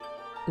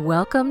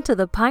Welcome to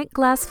the Pint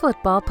Glass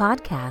Football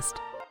Podcast.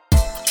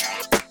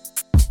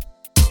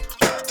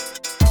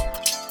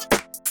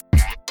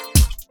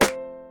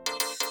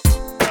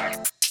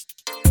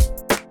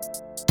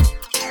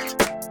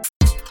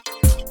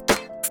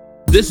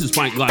 This is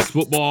Pint Glass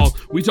Football.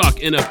 We talk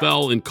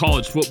NFL and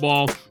college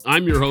football.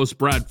 I'm your host,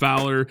 Brad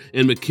Fowler,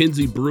 and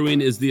Mackenzie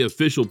Brewing is the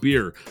official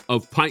beer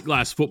of Pint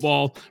Glass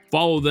Football.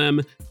 Follow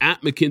them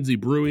at Mackenzie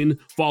Brewing.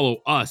 Follow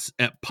us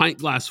at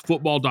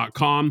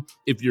pintglassfootball.com.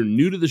 If you're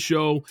new to the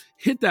show,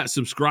 hit that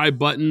subscribe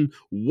button.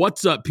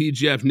 What's up,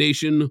 PGF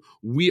Nation?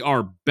 We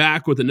are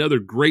back with another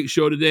great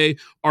show today.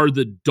 Are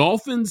the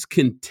Dolphins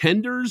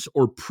contenders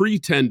or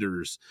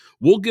pretenders?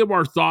 We'll give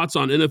our thoughts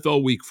on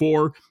NFL Week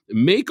 4,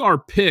 make our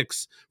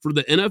picks for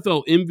the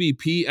NFL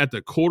MVP at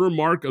the quarter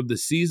mark of the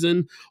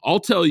season. I'll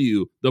tell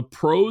you the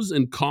pros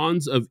and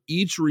cons of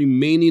each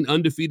remaining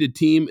undefeated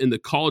team in the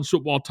college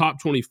football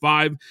top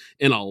 25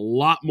 and a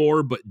lot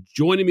more. But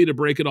joining me to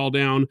break it all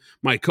down,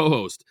 my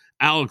co-host,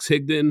 Alex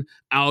Higdon.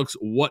 Alex,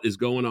 what is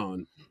going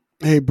on?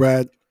 Hey,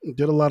 Brad.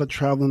 Did a lot of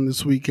traveling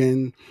this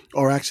weekend,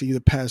 or actually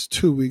the past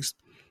 2 weeks,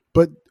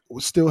 but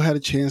still had a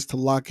chance to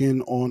lock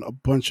in on a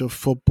bunch of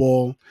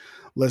football.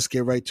 Let's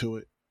get right to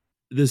it.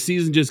 The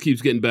season just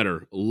keeps getting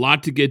better. A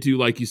lot to get to,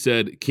 like you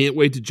said. Can't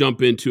wait to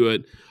jump into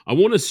it. I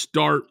want to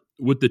start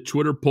with the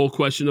Twitter poll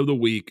question of the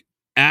week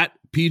at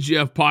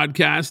PGF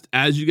Podcast.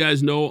 As you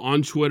guys know,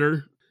 on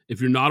Twitter,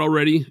 if you're not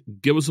already,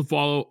 give us a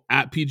follow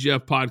at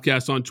PGF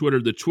Podcast on Twitter.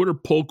 The Twitter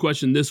poll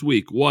question this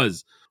week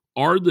was,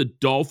 are the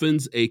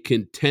Dolphins a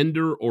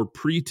contender or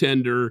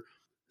pretender?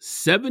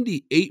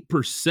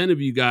 78% of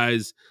you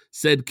guys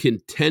said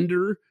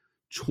contender.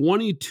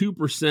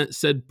 22%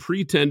 said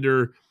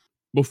pretender.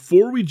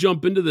 Before we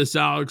jump into this,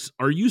 Alex,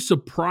 are you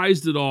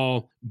surprised at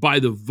all by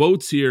the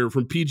votes here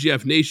from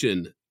PGF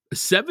Nation?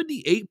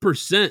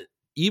 78%,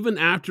 even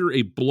after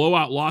a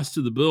blowout loss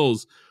to the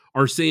Bills,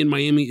 are saying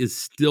Miami is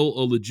still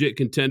a legit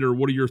contender.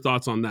 What are your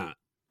thoughts on that?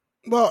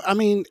 Well, I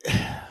mean,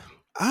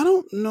 I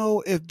don't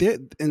know if they're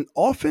in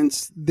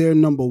offense, they're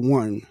number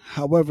one.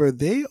 However,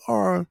 they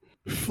are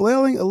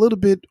flailing a little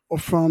bit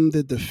from on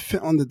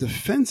the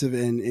defensive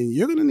end, and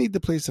you're going to need to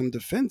play some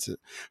defense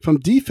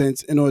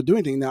in order to do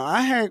anything. Now,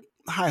 I had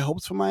high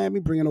hopes for Miami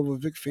bringing over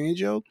Vic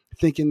Fangio,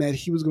 thinking that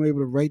he was going to be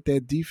able to write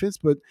that defense,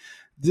 but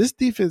this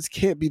defense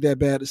can't be that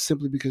bad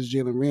simply because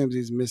Jalen Ramsey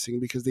is missing,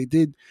 because they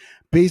did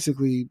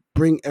basically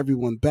bring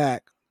everyone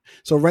back.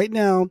 So right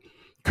now,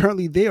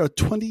 currently they are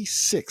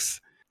 26th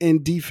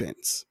in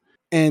defense,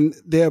 and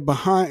they're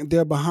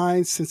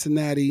behind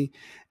Cincinnati,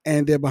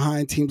 and they're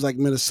behind teams like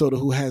Minnesota,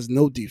 who has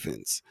no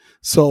defense.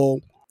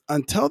 So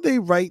until they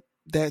right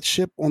that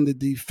ship on the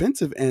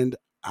defensive end,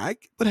 I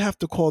would have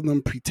to call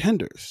them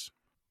pretenders.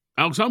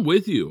 Alex, I'm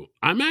with you.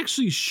 I'm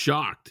actually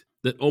shocked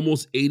that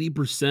almost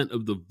 80%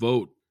 of the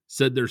vote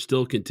said they're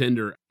still a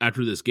contender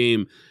after this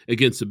game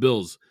against the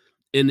Bills.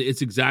 And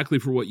it's exactly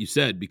for what you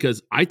said,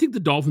 because I think the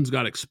Dolphins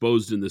got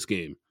exposed in this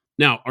game.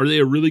 Now, are they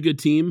a really good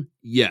team?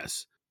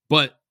 Yes.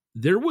 But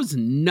there was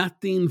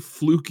nothing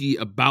fluky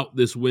about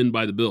this win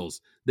by the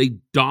Bills. They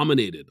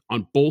dominated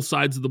on both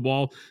sides of the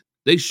ball.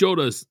 They showed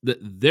us that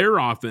their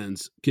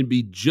offense can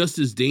be just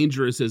as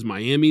dangerous as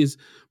Miami's.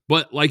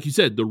 But like you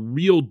said, the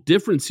real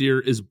difference here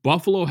is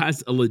Buffalo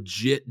has a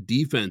legit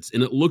defense,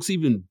 and it looks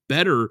even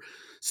better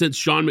since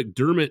Sean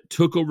McDermott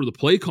took over the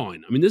play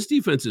calling. I mean, this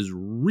defense is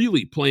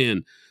really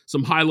playing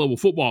some high-level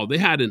football. They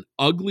had an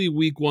ugly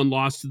Week 1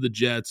 loss to the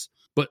Jets,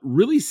 but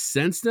really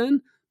since then,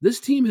 this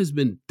team has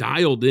been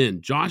dialed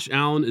in. Josh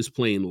Allen is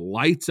playing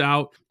lights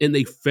out, and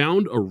they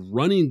found a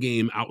running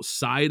game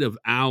outside of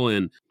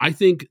Allen. I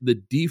think the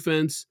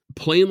defense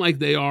playing like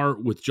they are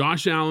with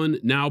Josh Allen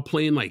now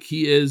playing like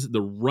he is,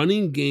 the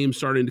running game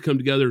starting to come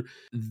together.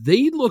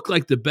 They look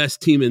like the best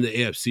team in the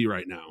AFC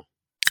right now.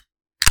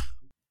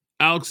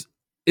 Alex,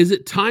 is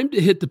it time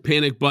to hit the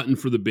panic button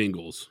for the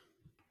Bengals?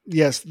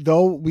 Yes,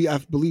 though I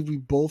believe we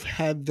both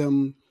had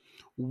them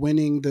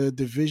winning the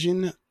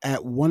division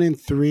at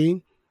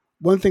 1-3.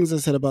 One of the things I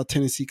said about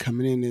Tennessee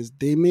coming in is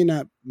they may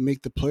not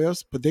make the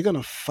playoffs, but they're going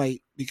to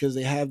fight because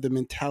they have the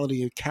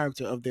mentality and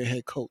character of their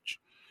head coach.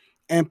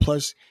 And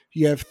plus,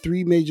 you have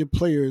three major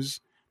players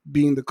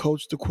being the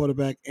coach, the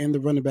quarterback, and the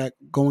running back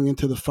going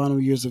into the final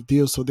years of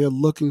deals. So they're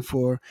looking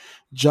for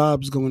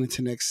jobs going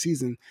into next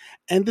season.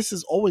 And this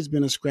has always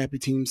been a scrappy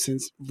team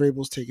since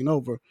Vrabel's taken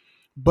over.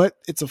 But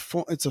it's a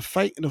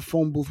fight in a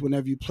phone booth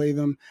whenever you play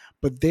them.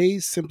 But they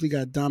simply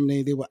got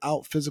dominated. They were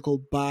out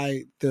physical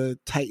by the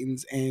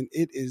Titans, and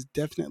it is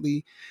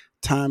definitely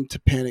time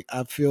to panic.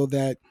 I feel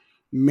that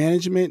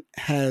management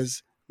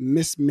has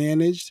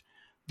mismanaged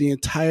the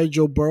entire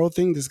Joe Burrow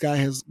thing. This guy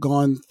has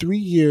gone 3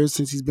 years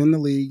since he's been in the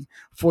league,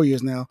 4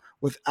 years now,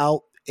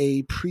 without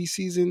a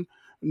preseason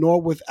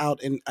nor without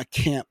a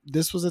camp.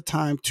 This was a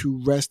time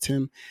to rest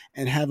him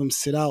and have him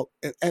sit out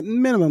at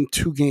minimum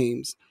 2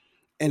 games.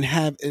 And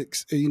have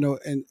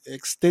an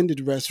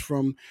extended rest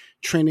from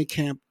training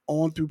camp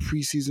on through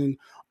preseason,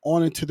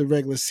 on into the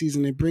regular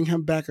season, and bring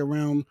him back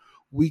around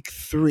week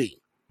 3.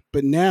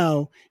 But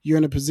now you're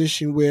in a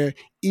position where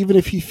even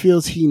if he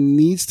feels he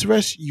needs to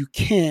rest, you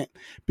can't,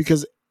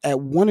 because at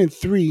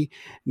 1-3,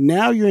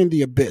 now you're in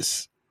the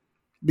abyss,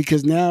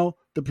 because now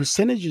the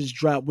percentages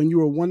drop. When you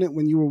were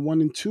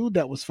 1-2,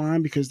 that was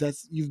fine because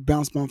you've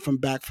bounced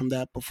back from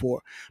that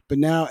before. But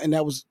now, and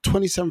that was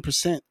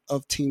 27%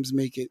 of teams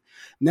make it.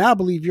 Now I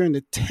believe you're in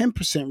the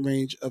 10%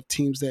 range of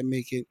teams that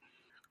make it.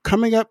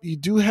 Coming up,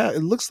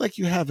 it looks like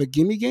you have a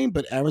gimme game,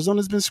 but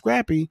Arizona's been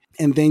scrappy,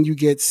 and then you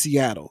get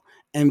Seattle,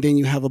 and then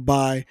you have a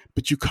bye,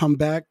 but you come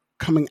back.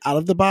 Coming out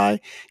of the bye,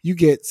 you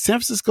get San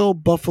Francisco,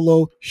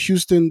 Buffalo,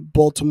 Houston,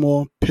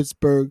 Baltimore,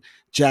 Pittsburgh,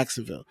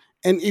 Jacksonville.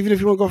 And even if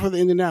you want to go for the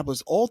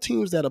Indianapolis, all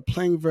teams that are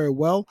playing very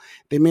well,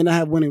 they may not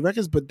have winning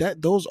records, but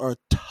those are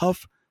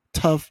tough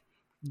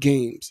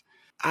games.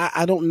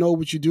 I don't know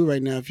what you do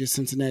right now if you're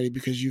Cincinnati,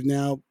 because you've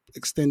now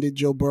extended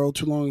Joe Burrow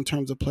too long in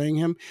terms of playing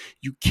him.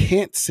 You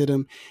can't sit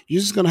him.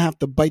 You're just going to have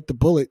to bite the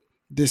bullet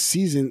this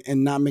season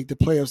and not make the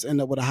playoffs,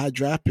 end up with a high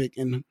draft pick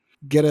and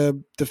get a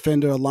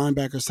defender, a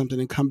linebacker or something,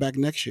 and come back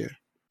next year.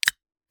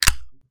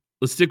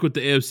 Let's stick with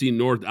the AFC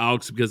North,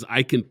 Alex, because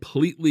I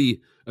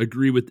completely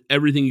agree with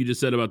everything you just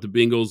said about the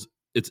Bengals.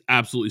 It's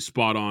absolutely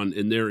spot on,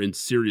 and they're in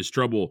serious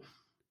trouble.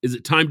 Is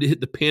it time to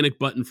hit the panic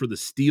button for the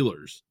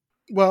Steelers?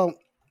 Well,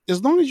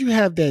 as long as you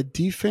have that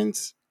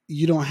defense,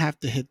 you don't have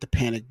to hit the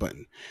panic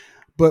button.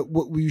 But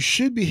what we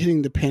should be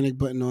hitting the panic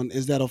button on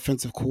is that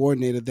offensive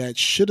coordinator that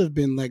should have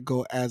been let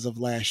go as of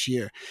last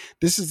year.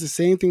 This is the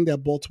same thing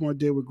that Baltimore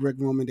did with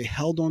Greg Roman. They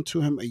held on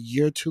to him a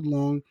year too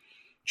long,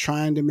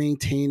 trying to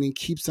maintain and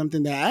keep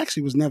something that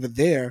actually was never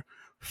there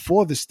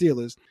for the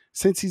Steelers.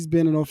 Since he's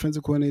been an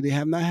offensive coordinator, they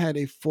have not had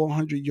a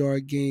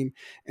 400-yard game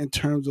in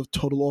terms of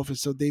total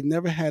offense. So they've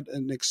never had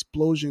an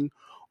explosion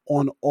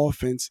on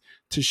offense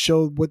to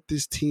show what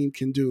this team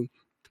can do.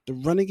 The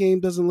running game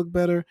doesn't look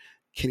better.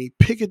 Kenny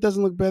Pickett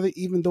doesn't look better,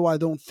 even though I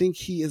don't think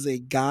he is a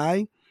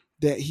guy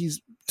that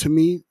he's, to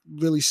me,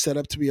 really set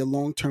up to be a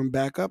long-term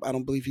backup. I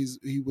don't believe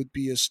he would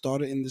be a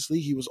starter in this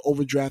league. He was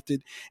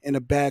overdrafted in a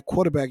bad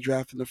quarterback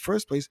draft in the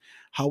first place.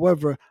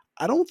 However,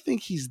 I don't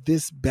think he's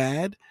this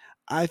bad.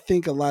 I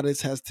think a lot of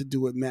this has to do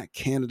with Matt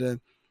Canada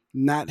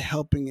not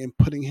helping and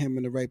putting him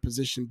in the right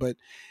position. But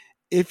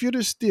if you're the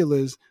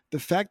Steelers, the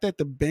fact that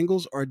the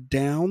Bengals are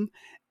down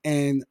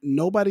and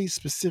nobody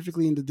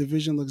specifically in the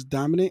division looks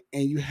dominant,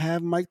 and you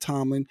have Mike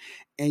Tomlin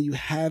and you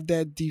have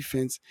that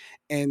defense,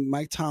 and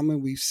Mike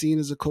Tomlin, we've seen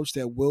as a coach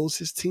that wills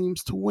his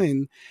teams to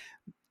win,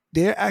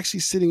 they're actually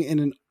sitting in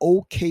an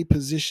okay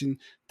position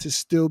to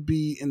still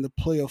be in the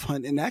playoff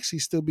hunt and actually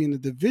still be in the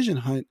division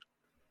hunt.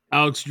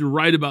 Alex, you're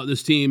right about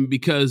this team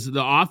because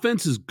the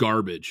offense is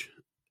garbage.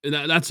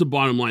 That's the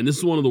bottom line. This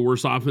is one of the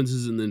worst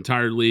offenses in the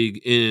entire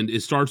league, and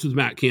it starts with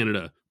Matt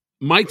Canada.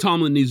 Mike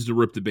Tomlin needs to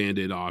rip the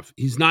Band-Aid off.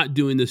 He's not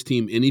doing this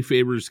team any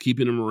favors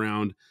keeping him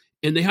around,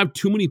 and they have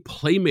too many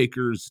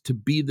playmakers to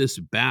be this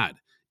bad.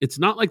 It's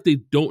not like they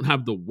don't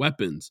have the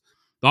weapons.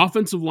 The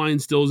offensive line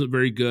still isn't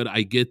very good.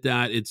 I get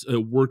that. It's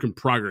a work in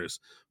progress.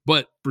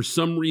 But for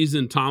some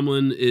reason,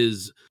 Tomlin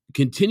is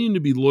continuing to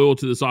be loyal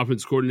to this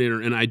offense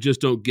coordinator, and I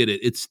just don't get it.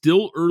 It's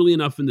still early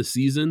enough in the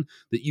season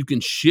that you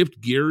can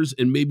shift gears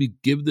and maybe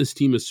give this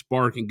team a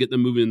spark and get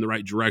them moving in the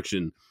right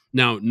direction.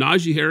 Now,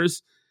 Najee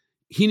Harris,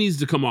 he needs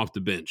to come off the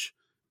bench.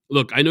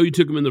 Look, I know you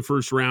took him in the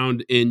first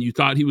round, and you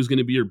thought he was going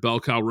to be your bell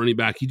cow running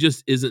back. He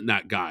just isn't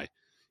that guy.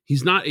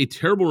 He's not a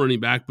terrible running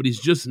back, but he's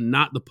just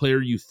not the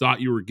player you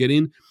thought you were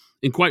getting.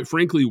 And quite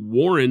frankly,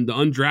 Warren, the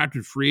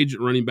undrafted free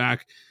agent running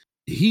back,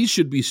 he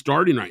should be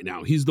starting right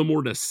now. He's the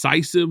more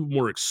decisive,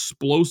 more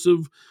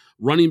explosive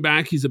running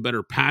back. He's a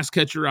better pass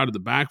catcher out of the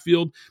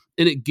backfield,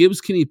 and it gives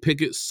Kenny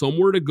Pickett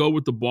somewhere to go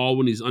with the ball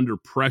when he's under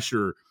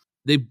pressure.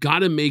 They've got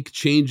to make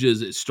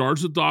changes. It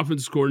starts with the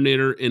offensive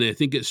coordinator, and I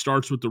think it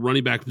starts with the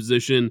running back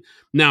position.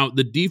 Now,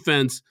 the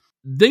defense,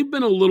 they've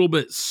been a little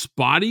bit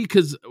spotty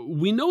because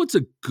we know it's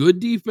a good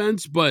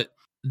defense, but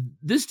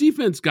this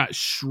defense got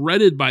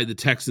shredded by the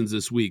Texans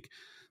this week.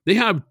 They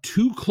have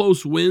 2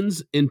 close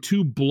wins and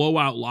 2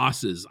 blowout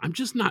losses. I'm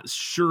just not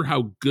sure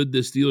how good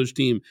this Steelers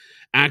team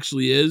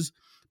actually is.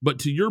 But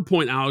to your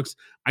point, Alex,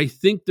 I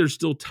think there's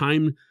still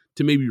time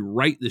to maybe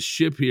right the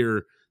ship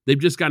here. They've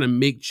just got to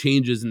make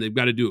changes, and they've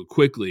got to do it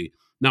quickly.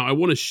 Now, I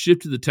want to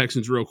shift to the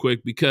Texans real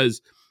quick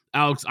because,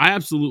 Alex, I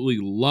absolutely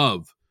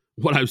love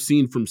what I've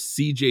seen from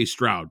C.J.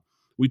 Stroud.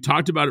 We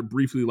talked about it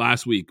briefly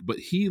last week, but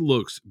he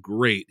looks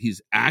great.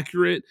 He's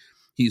accurate.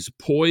 He's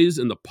poised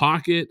in the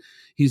pocket.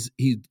 He's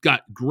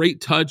got great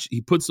touch.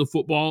 He puts the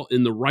football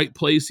in the right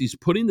place. He's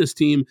putting this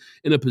team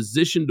in a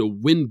position to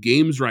win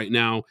games right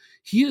now.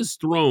 He has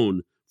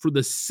thrown for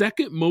the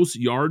second most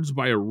yards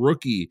by a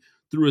rookie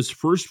through his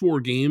first 4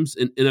 games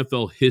in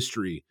NFL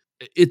history.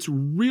 It's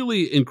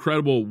really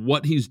incredible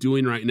what he's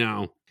doing right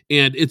now,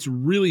 and it's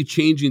really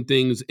changing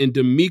things. And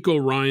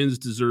DeMeco Ryans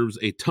deserves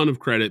a ton of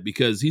credit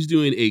because he's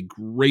doing a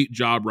great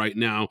job right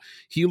now.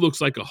 He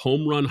looks like a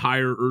home run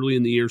hire early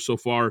in the year so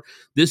far.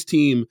 This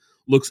team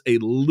looks a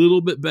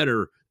little bit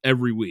better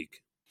every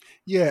week.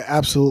 Yeah,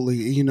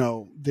 absolutely.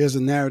 There's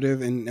a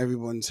narrative, and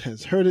everyone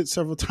has heard it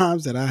several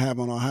times that I have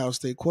on Ohio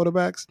State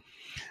quarterbacks,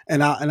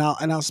 and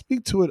I'll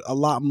speak to it a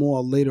lot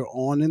more later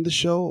on in the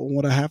show on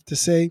what I have to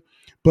say.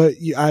 But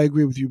I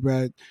agree with you,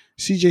 Brad.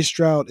 C.J.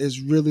 Stroud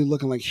is really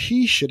looking like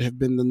he should have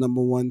been the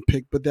number one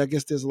pick, but I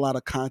guess there's a lot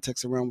of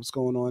context around what's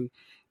going on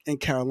in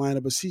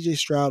Carolina. But C.J.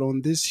 Stroud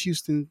on this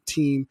Houston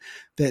team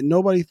that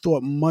nobody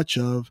thought much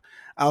of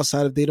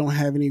outside of they don't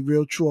have any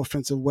real true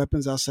offensive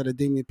weapons outside of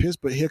Damian Pierce,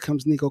 but here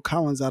comes Nico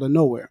Collins out of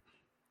nowhere.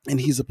 And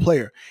he's a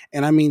player.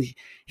 And I mean,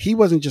 he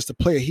wasn't just a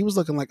player. He was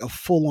looking like a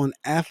full-on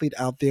athlete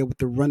out there with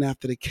the run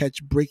after the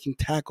catch, breaking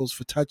tackles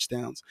for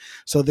touchdowns.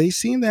 So they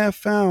seem to have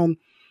found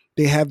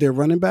they have their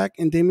running back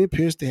in Damian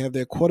Pierce. They have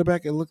their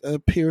quarterback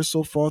Pierce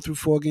so far through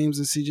 4 games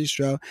in C.J.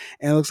 Stroud.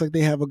 And it looks like they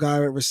have a guy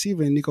at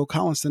receiver in Nico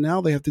Collins. So now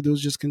all they have to do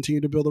is just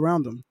continue to build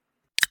around him.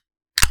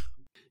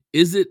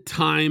 Is it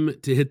time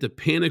to hit the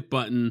panic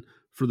button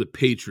for the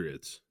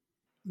Patriots?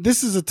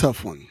 This is a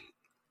tough one.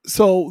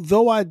 So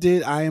though I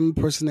am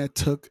a person that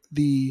took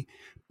the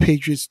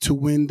Patriots to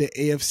win the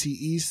AFC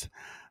East.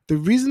 The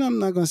reason I'm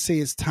not going to say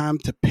it's time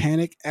to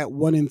panic at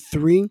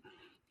 1-3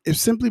 is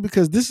simply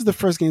because this is the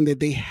first game that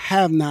they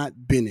have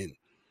not been in,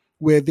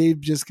 where they've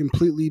just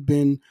completely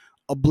been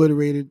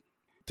obliterated.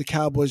 The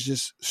Cowboys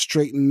just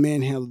straight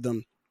manhandled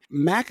them.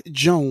 Mac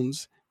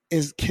Jones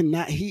is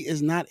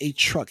not a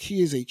truck.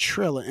 He is a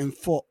trailer. And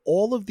for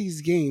all of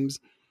these games,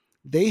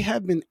 they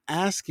have been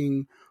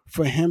asking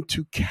for him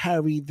to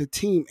carry the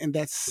team, and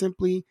that's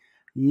simply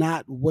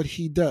not what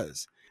he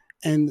does.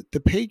 And the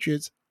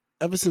Patriots,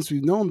 ever since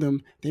we've known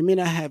them, they may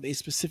not have a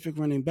specific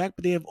running back,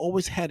 but they have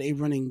always had a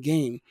running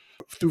game.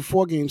 Through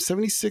 4 games,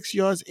 76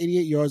 yards,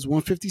 88 yards,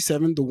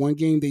 157, the one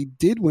game they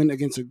did win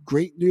against a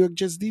great New York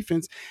Jets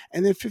defense,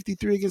 and then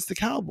 53 against the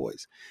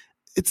Cowboys.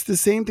 It's the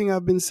same thing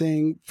I've been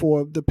saying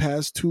for the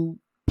past 2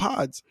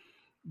 pods.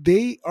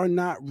 They are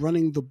not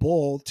running the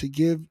ball to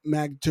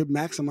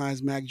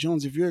maximize Mac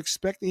Jones. If you're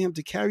expecting him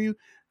to carry you,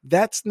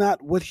 that's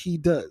not what he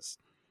does.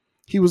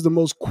 He was the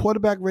most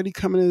quarterback ready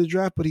coming in the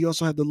draft, but he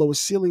also had the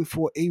lowest ceiling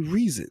for a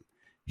reason.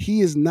 He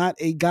is not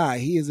a guy.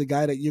 He is a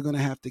guy that you're going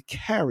to have to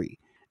carry,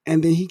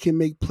 and then he can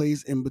make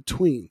plays in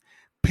between.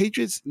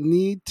 Patriots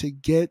need to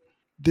get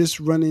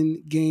this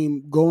running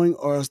game going,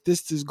 or else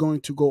this is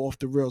going to go off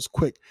the rails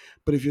quick.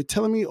 But if you're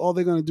telling me all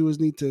they're going to do is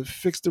need to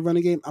fix the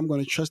running game, I'm going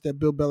to trust that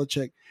Bill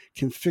Belichick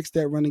can fix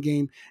that running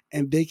game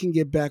and they can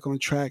get back on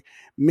track.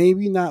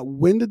 Maybe not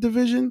win the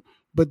division,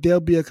 but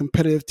they'll be a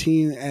competitive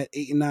team at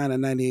 8-9 or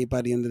 98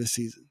 by the end of the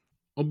season.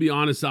 I'll be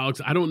honest,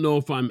 Alex, I don't know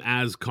if I'm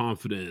as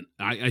confident.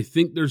 I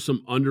think there's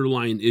some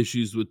underlying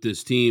issues with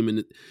this team.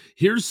 And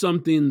here's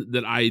something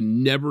that I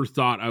never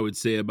thought I would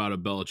say about a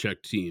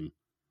Belichick team.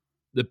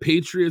 The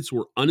Patriots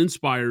were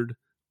uninspired,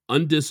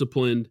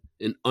 undisciplined,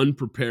 and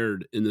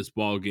unprepared in this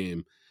ball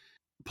game.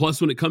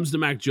 Plus, when it comes to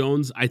Mac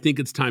Jones, I think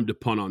it's time to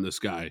punt on this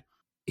guy.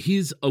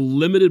 He's a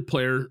limited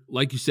player.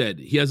 Like you said,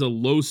 he has a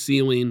low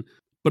ceiling,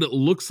 but it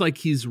looks like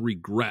he's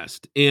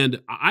regressed.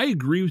 And I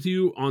agree with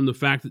you on the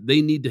fact that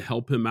they need to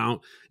help him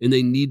out and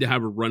they need to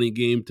have a running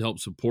game to help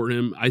support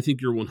him. I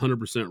think you're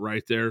 100%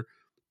 right there.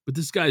 But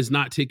this guy is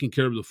not taking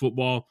care of the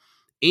football.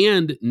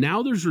 And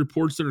now there's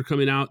reports that are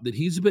coming out that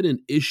he's been an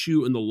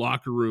issue in the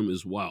locker room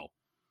as well.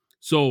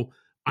 So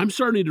I'm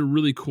starting to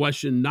really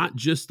question not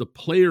just the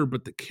player,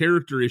 but the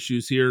character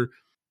issues here.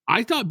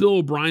 I thought Bill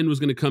O'Brien was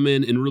going to come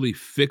in and really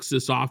fix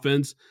this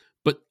offense,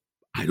 but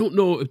I don't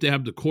know if they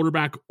have the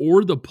quarterback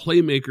or the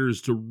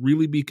playmakers to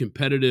really be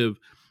competitive,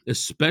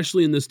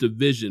 especially in this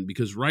division,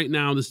 because right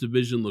now this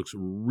division looks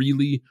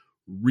really,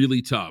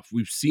 really tough.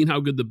 We've seen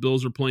how good the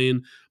Bills are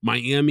playing.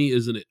 Miami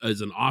is an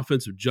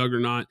offensive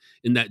juggernaut,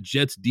 and that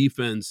Jets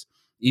defense,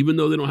 even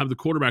though they don't have the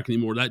quarterback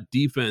anymore, that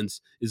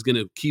defense is going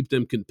to keep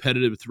them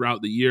competitive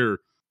throughout the year.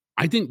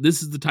 I think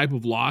this is the type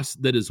of loss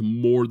that is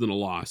more than a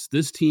loss.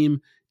 This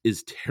team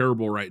is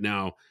terrible right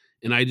now,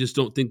 and I just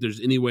don't think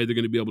there's any way they're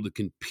going to be able to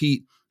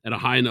compete at a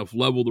high enough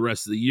level the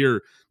rest of the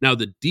year. Now,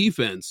 the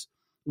defense,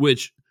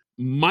 which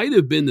might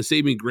have been the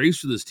saving grace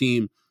for this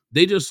team,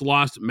 they just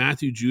lost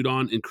Matthew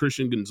Judon and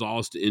Christian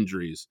Gonzalez to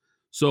injuries.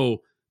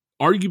 So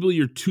arguably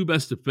your 2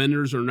 best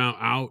defenders are now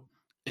out.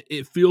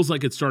 It feels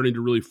like it's starting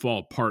to really fall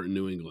apart in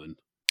New England.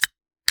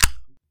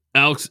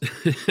 Alex,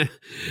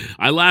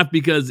 I laugh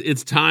because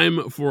it's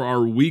time for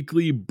our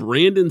weekly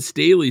Brandon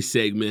Staley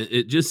segment.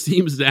 It just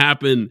seems to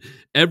happen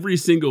every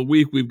single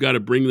week. We've got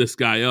to bring this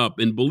guy up.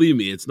 And believe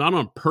me, it's not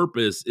on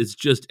purpose. It's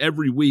just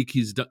every week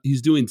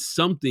he's doing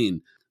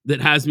something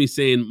that has me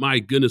saying, my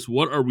goodness,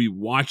 what are we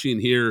watching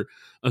here?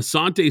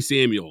 Asante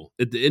Samuel,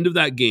 at the end of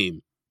that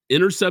game,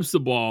 intercepts the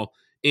ball,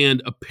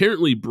 and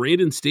apparently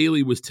Brandon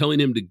Staley was telling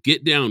him to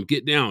get down,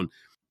 get down.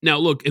 Now,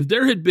 look, if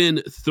there had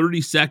been 30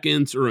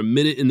 seconds or a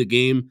minute in the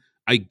game,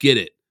 I get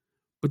it.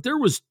 But there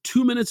was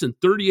 2 minutes and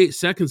 38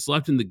 seconds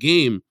left in the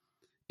game,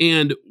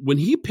 and when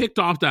he picked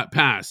off that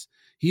pass,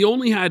 he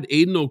only had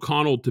Aiden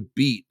O'Connell to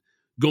beat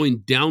going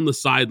down the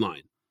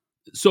sideline.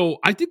 So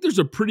I think there's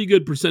a pretty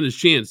good percentage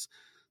chance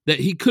that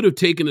he could have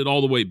taken it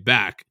all the way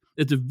back.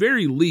 At the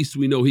very least,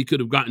 we know he could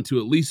have gotten to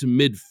at least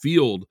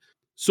midfield.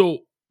 So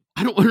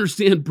I don't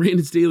understand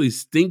Brandon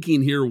Staley's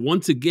thinking here.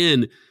 Once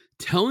again,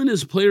 telling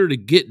his player to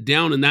get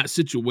down in that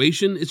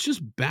situation, it's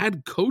just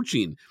bad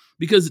coaching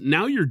because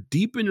now you're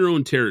deep in your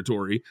own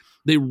territory.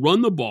 They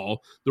run the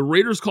ball. The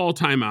Raiders call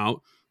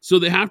timeout. So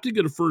they have to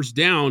get a first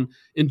down.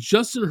 And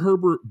Justin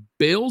Herbert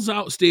bails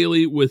out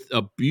Staley with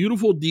a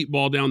beautiful deep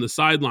ball down the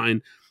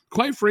sideline.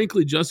 Quite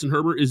frankly, Justin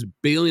Herbert is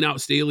bailing out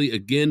Staley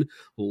again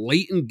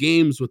late in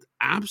games with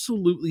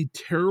absolutely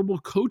terrible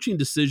coaching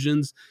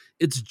decisions.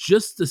 It's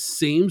just the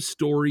same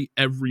story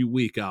every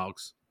week,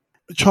 Alex.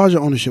 Charger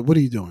ownership, what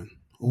are you doing?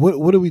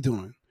 What are we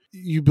doing?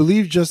 You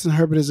believe Justin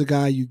Herbert is a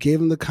guy, you gave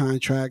him the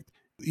contract.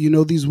 You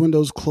know these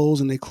windows close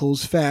and they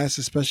close fast,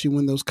 especially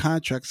when those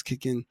contracts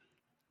kick in.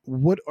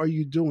 What are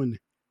you doing?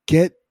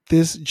 Get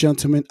this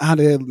gentleman out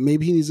of there.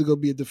 Maybe he needs to go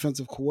be a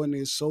defensive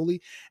coordinator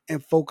solely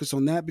and focus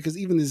on that because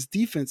even his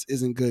defense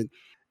isn't good.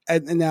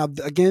 And now,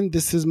 again,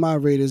 this is my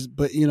Raiders,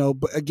 but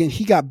again,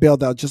 he got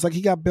bailed out. Just like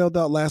he got bailed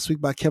out last week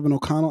by Kevin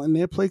O'Connell in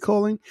their play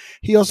calling,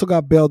 he also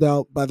got bailed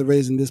out by the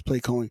Raiders in this play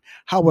calling.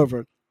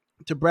 However,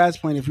 to Brad's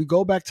point, if we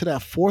go back to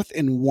that 4th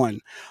and 1,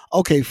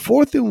 okay,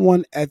 4th and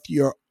 1 at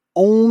your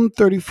own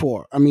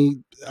 34. I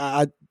mean,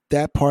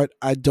 that part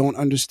I don't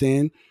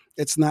understand.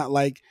 It's not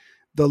like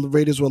the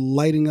Raiders were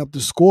lighting up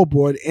the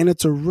scoreboard, and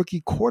it's a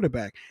rookie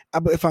quarterback.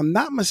 But if I'm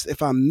not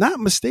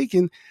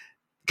mistaken,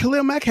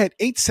 Khalil Mack had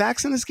 8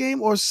 sacks in this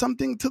game, or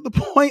something to the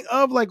point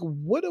of like,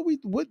 what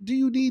do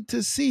you need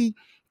to see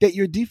that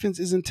your defense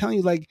isn't telling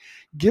you? Like,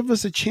 give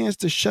us a chance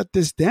to shut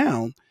this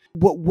down.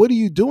 What are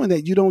you doing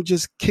that you don't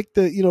just kick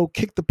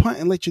the punt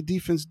and let your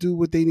defense do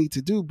what they need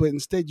to do, but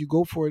instead you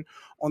go for it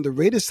on the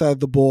Raiders side of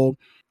the ball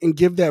and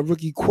give that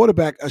rookie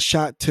quarterback a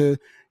shot to,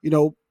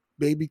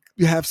 maybe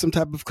you have some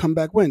type of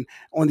comeback win.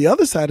 On the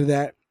other side of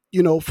that,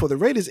 for the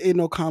Raiders,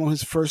 Aiden O'Connell,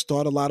 his first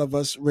start, a lot of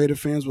us Raider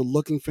fans were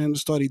looking for him to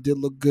start. He did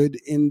look good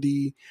in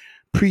the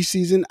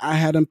preseason. I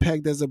had him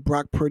pegged as a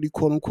Brock Purdy,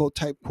 quote unquote,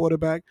 type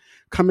quarterback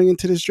coming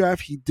into this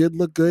draft. He did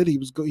look good. He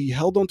was good. He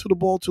held onto the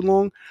ball too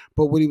long,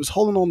 but when he was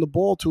holding on the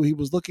ball to, he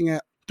was looking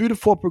at 3 to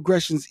 4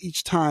 progressions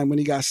each time when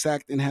he got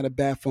sacked and had a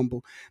bad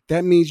fumble.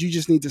 That means you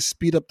just need to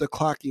speed up the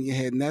clock in your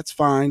head, and that's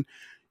fine.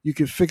 You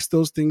can fix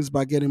those things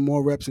by getting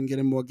more reps and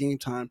getting more game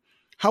time.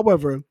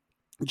 However,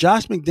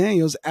 Josh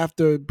McDaniels,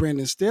 after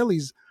Brandon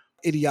Staley's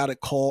idiotic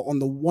call on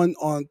the one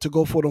on to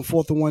go for it on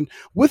 4th and 1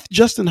 with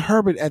Justin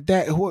Herbert at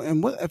that,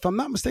 if I'm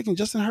not mistaken,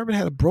 Justin Herbert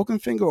had a broken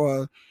finger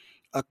or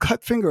a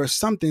cut finger or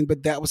something,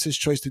 but that was his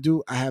choice to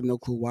do. I have no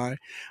clue why.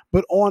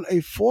 But on the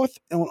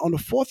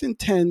 4th and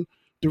 10,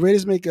 the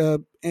Raiders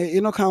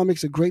O'Connell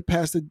makes a great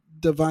pass to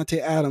Devontae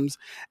Adams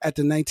at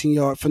the 19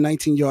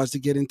 yards to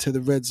get into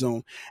the red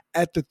zone.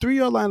 At the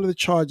 3-yard line of the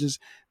Chargers,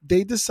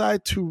 they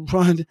decide to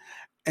run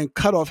and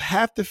cut off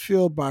half the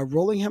field by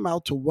rolling him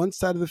out to one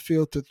side of the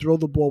field to throw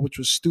the ball, which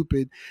was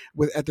stupid,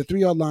 at the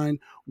 3-yard line,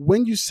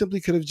 when you simply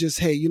could have just,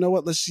 hey, you know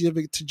what, let's give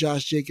it to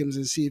Josh Jacobs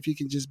and see if he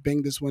can just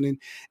bang this one in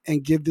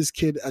and give this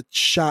kid a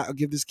shot or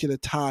give this kid a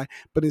tie.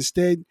 But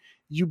instead,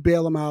 you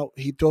bail him out,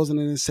 he throws an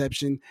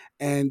interception,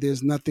 and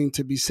there's nothing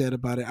to be said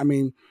about it. I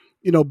mean,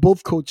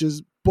 both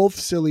coaches, both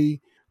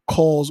silly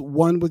calls,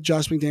 one with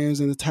Josh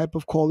McDaniels and the type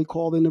of call he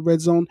called in the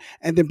red zone,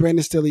 and then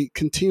Brandon Staley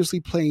continuously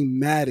playing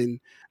Madden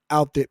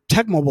out there,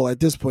 Tecmo Bowl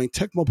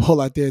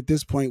out there at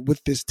this point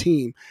with this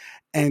team.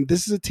 And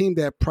this is a team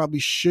that probably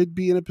should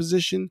be in a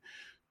position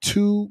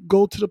to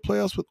go to the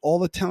playoffs with all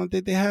the talent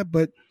that they have.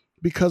 But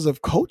because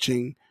of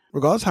coaching,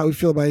 regardless of how we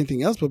feel about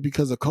anything else, but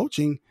because of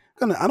coaching,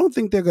 I don't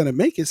think they're going to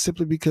make it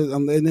simply because,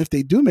 and if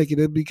they do make it,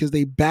 it's because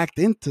they backed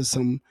into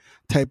some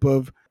type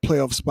of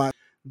playoff spot.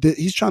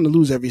 He's trying to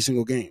lose every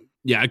single game.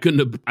 Yeah, I couldn't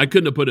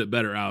have put it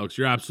better, Alex.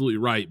 You're absolutely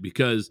right,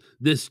 because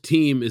this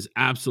team is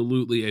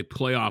absolutely a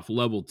playoff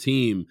level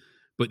team,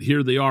 but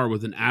here they are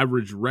with an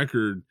average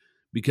record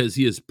because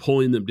he is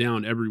pulling them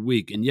down every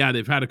week. And yeah,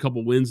 they've had a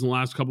couple wins in the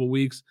last couple of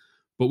weeks,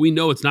 but we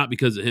know it's not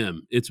because of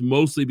him. It's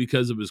mostly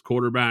because of his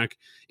quarterback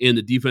and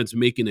the defense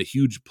making a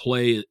huge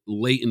play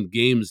late in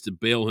games to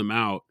bail him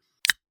out.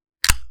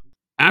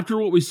 After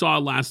what we saw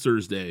last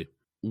Thursday,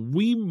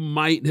 we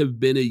might have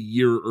been a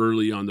year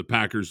early on the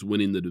Packers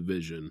winning the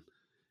division.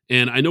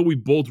 And I know we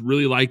both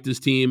really like this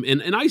team,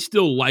 and I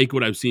still like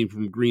what I've seen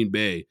from Green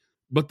Bay,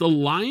 but the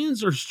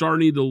Lions are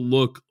starting to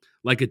look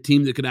like a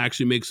team that could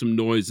actually make some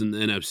noise in the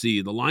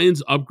NFC. The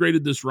Lions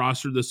upgraded this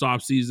roster this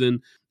offseason,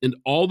 and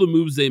all the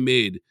moves they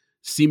made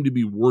seem to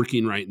be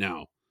working right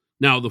now.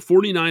 Now, the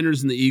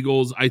 49ers and the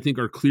Eagles, I think,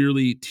 are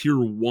clearly tier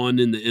 1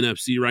 in the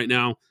NFC right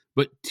now,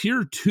 but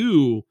tier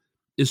 2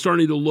 is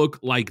starting to look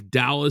like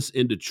Dallas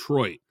and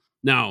Detroit.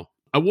 Now,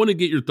 I want to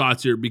get your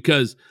thoughts here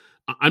because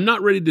I'm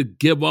not ready to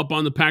give up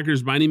on the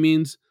Packers by any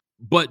means,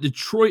 but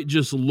Detroit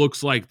just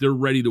looks like they're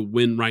ready to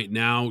win right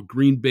now.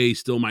 Green Bay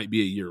still might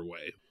be a year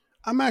away.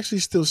 I'm actually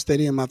still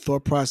steady in my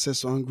thought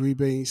process on Green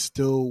Bay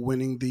still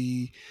winning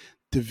the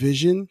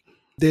division.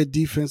 Their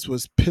defense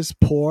was piss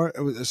poor.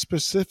 It was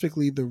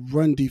specifically the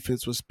run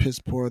defense was piss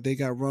poor. They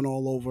got run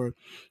all over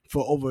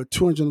for over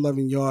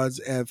 211 yards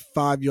at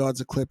 5 yards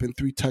a clip and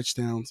 3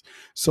 touchdowns.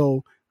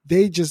 So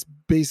they just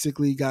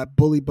basically got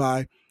bullied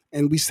by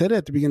And we said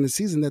at the beginning of the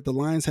season that the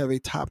Lions have a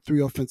top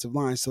 3 offensive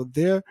line. So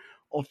their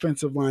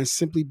offensive line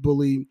simply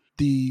bullied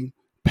the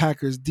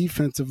Packers'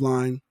 defensive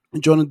line.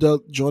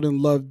 Jordan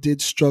Love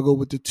did struggle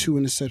with the 2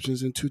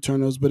 interceptions and 2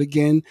 turnovers. But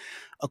again,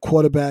 a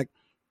quarterback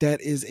that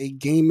is a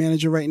game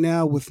manager right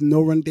now with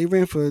no run. They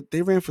ran for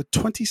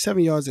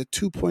 27 yards at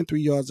 2.3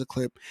 yards a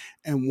clip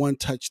and 1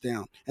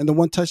 touchdown. And the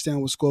 1 touchdown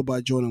was scored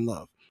by Jordan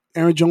Love.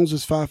 Aaron Jones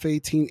was 5 for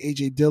 18.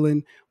 A.J.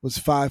 Dillon was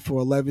 5 for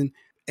 11.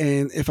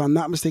 And if I'm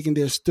not mistaken,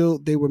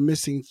 they were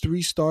missing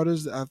 3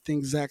 starters. I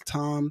think Zach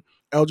Tom,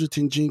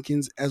 Eldgerton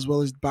Jenkins, as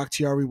well as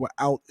Bakhtiari were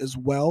out as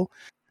well.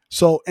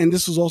 So, and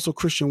this was also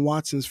Christian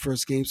Watson's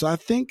first game. So I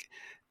think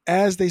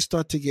as they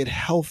start to get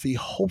healthy,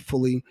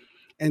 hopefully,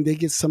 and they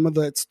get some of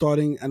that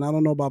starting, and I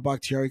don't know about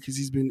Bakhtiari because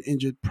he's been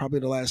injured probably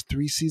the last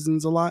 3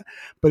 seasons a lot.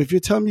 But if you're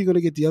telling me you're going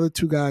to get the other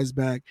 2 guys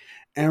back,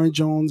 Aaron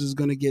Jones is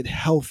going to get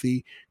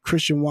healthy,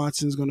 Christian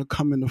Watson is going to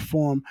come into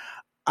form,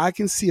 I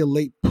can see a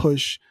late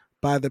push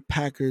by the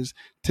Packers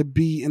to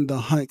be in the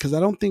hunt, because I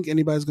don't think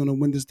anybody's going to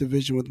win this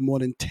division with more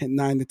than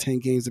 9 to 10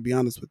 games, to be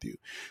honest with you.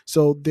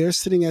 So they're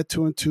sitting at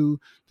 2-2.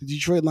 The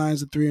Detroit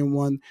Lions are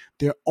 3-1.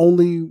 They're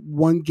only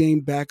 1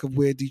 game back of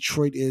where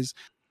Detroit is.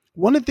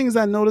 One of the things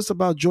I noticed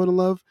about Jordan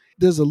Love,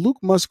 there's a Luke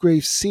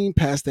Musgrave seam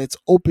pass that's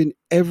open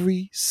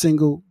every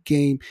single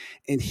game,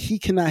 and he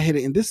cannot hit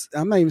it. And this,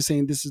 I'm not even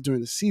saying this is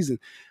during the season.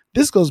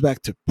 This goes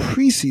back to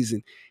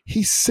preseason.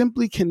 He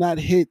simply cannot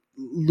hit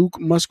Luke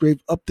Musgrave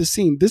up the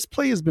seam. This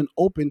play has been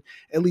open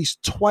at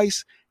least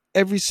twice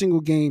every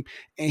single game,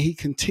 and he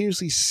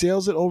continuously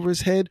sails it over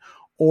his head,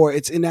 or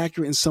it's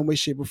inaccurate in some way,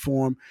 shape, or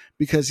form,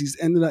 because he's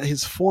ended up,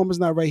 his form is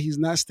not right. He's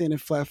not standing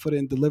flat-footed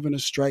and delivering a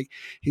strike.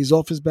 He's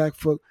off his back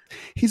foot.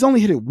 He's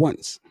only hit it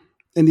once.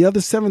 And the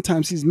other 7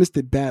 times he's missed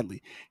it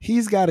badly.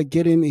 He's got to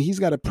get in and he's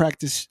got to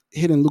practice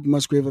hitting Luke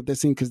Musgrave up that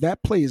seam, because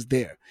that play is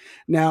there.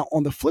 Now,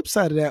 on the flip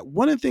side of that,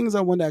 one of the things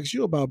I want to ask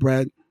you about,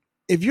 Brad,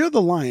 if you're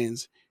the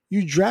Lions,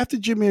 you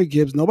drafted Jahmyr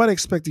Gibbs. Nobody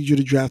expected you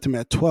to draft him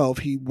at 12.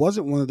 He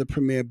wasn't one of the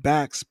premier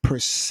backs per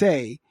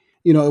se.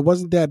 You know, it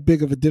wasn't that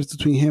big of a difference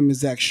between him and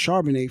Zach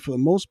Charbonnet for the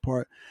most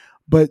part.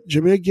 But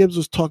Jahmyr Gibbs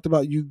was talked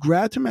about. You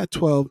grabbed him at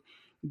 12.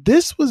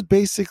 This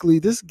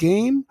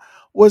game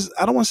was,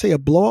 I don't want to say a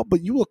blowout,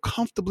 but you were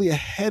comfortably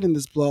ahead in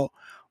this blowout.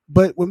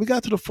 But when we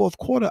got to the 4th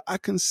quarter, I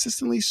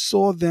consistently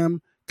saw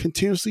them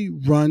continuously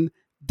run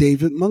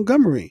David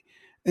Montgomery.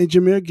 And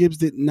Jahmyr Gibbs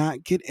did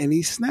not get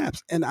any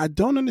snaps. And I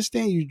don't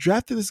understand. You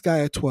drafted this guy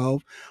at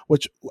 12,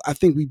 which I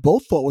think we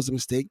both thought was a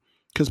mistake,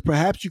 because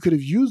perhaps you could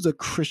have used a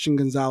Christian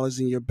Gonzalez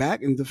in your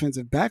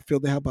defensive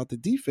backfield to help out the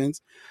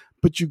defense.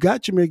 But you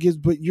got Jahmyr Gibbs,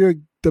 but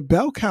the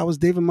bell cow is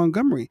David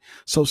Montgomery.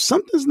 So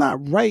something's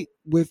not right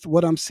with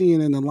what I'm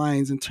seeing in the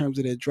Lions in terms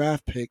of their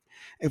draft pick,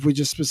 if we're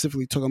just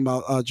specifically talking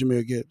about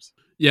Jahmyr Gibbs.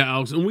 Yeah,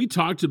 Alex, and we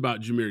talked about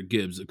Jahmyr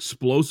Gibbs,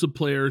 explosive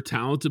player,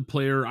 talented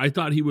player. I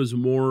thought he was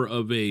more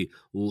of a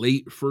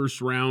late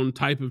first round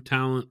type of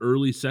talent,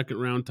 early second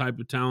round type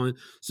of talent.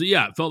 So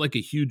yeah, it felt like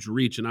a huge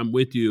reach, and I'm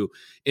with you.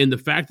 And the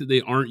fact that they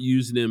aren't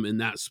using him in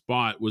that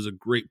spot was a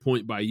great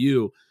point by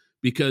you,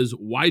 because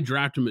why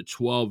draft him at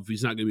 12 if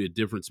he's not going to be a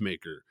difference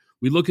maker?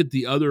 We look at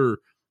the other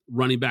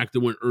running back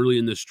that went early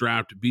in this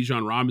draft,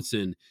 Bijan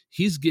Robinson.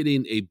 He's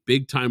getting a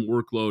big-time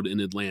workload in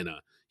Atlanta.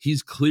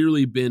 He's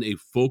clearly been a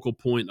focal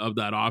point of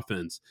that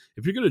offense.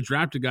 If you're going to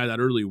draft a guy that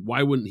early,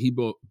 why wouldn't he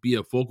be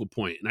a focal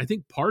point? And I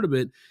think part of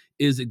it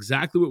is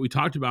exactly what we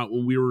talked about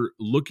when we were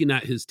looking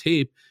at his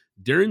tape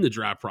during the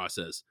draft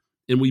process.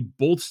 And we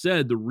both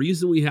said the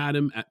reason we had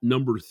him at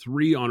number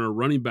 3 on our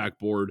running back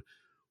board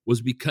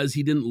was because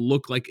he didn't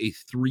look like a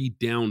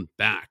 3-down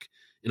back.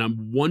 And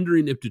I'm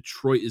wondering if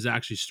Detroit is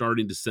actually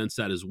starting to sense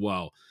that as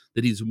well,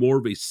 that he's more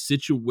of a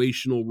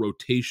situational,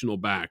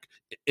 rotational back,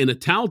 and a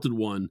talented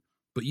one,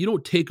 but you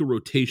don't take a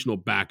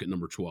rotational back at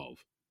number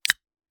 12.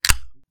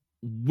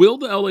 Will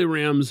the LA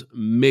Rams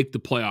make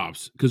the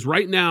playoffs? Because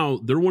right now,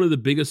 they're one of the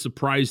biggest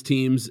surprise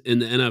teams in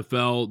the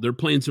NFL. They're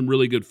playing some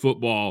really good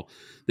football.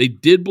 They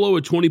did blow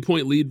a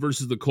 20-point lead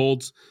versus the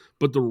Colts,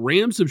 but the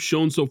Rams have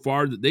shown so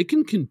far that they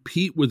can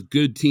compete with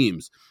good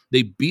teams.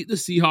 They beat the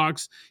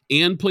Seahawks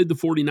and played the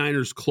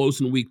 49ers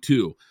close in week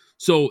 2.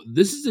 So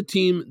this is a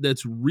team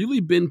that's really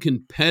been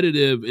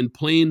competitive and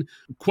playing,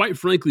 quite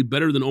frankly,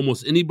 better than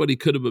almost anybody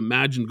could have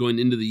imagined going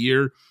into the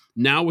year.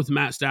 Now with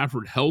Matt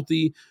Stafford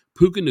healthy,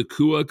 Puka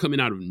Nacua coming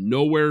out of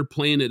nowhere,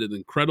 playing at an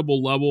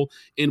incredible level,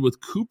 and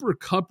with Cooper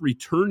Kupp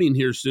returning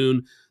here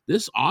soon,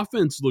 this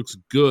offense looks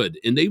good,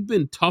 and they've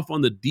been tough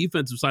on the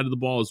defensive side of the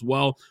ball as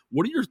well.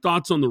 What are your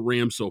thoughts on the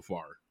Rams so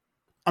far?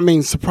 I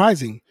mean,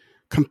 surprising,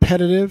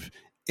 competitive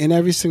in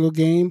every single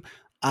game.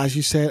 As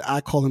you said,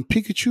 I call him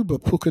Pikachu,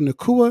 but Puka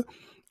Nacua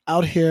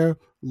out here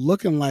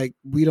looking like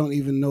we don't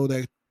even know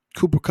that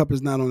Cooper Kupp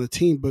is not on the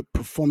team, but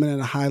performing at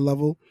a high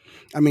level.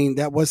 I mean,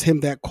 that was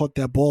him that caught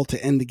that ball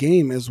to end the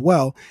game as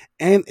well.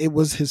 And it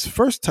was his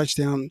first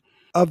touchdown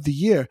of the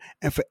year.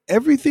 And for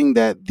everything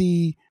that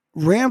the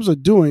Rams are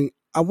doing,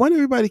 I want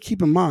everybody to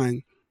keep in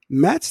mind,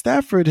 Matt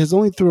Stafford has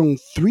only thrown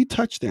 3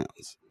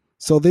 touchdowns.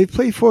 So they've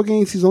played 4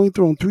 games. He's only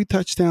thrown 3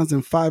 touchdowns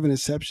and 5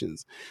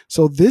 interceptions.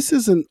 So this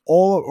is an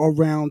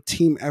all-around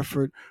team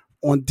effort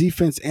on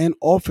defense and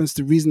offense.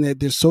 The reason that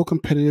they're so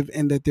competitive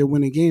and that they're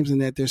winning games and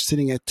that they're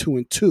sitting at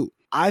 2-2.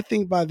 I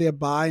think by their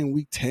bye in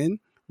week 10,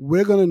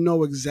 we're going to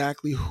know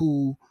exactly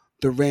who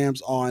the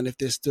Rams are and if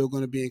they're still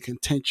going to be in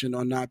contention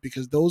or not,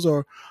 because those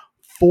are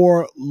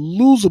 4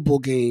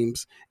 losable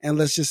games. And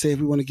let's just say if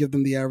we want to give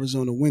them the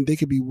Arizona win, they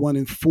could be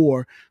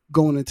 1-4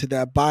 going into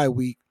that bye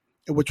week,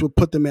 which would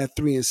put them at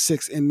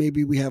 3-6. And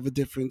maybe we have a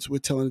difference. We're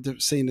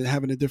saying that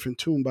having a different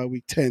tune by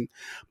week 10.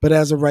 But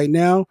as of right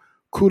now,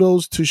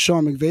 kudos to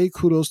Sean McVay,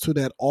 kudos to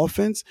that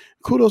offense,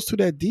 kudos to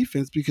that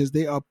defense, because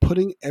they are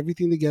putting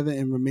everything together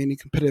and remaining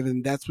competitive.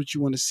 And that's what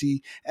you want to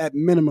see at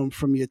minimum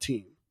from your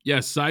team. Yeah,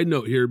 side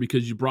note here,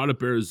 because you brought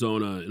up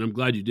Arizona, and I'm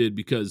glad you did,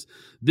 because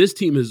this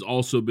team has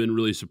also been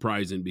really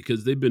surprising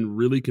because they've been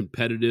really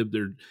competitive.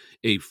 They're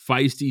a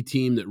feisty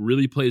team that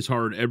really plays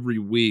hard every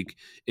week,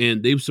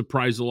 and they've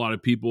surprised a lot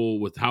of people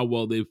with how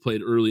well they've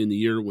played early in the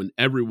year when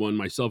everyone,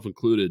 myself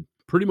included,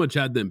 pretty much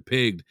had them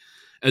pegged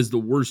as the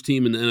worst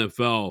team in the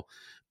NFL.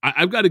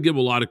 I've got to give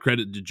a lot of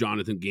credit to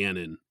Jonathan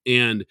Gannon,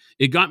 and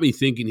it got me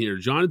thinking here.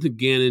 Jonathan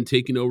Gannon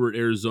taking over at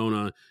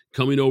Arizona,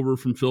 coming over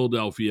from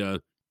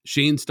Philadelphia,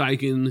 Shane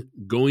Steichen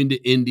going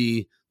to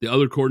Indy, the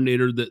other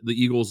coordinator that the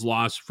Eagles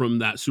lost from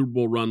that Super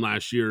Bowl run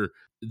last year.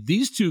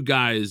 These two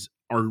guys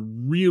are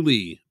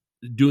really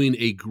doing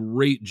a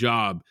great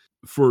job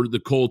for the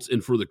Colts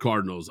and for the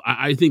Cardinals.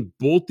 I think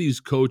both these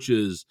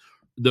coaches,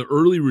 the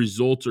early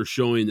results are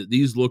showing that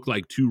these look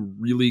like 2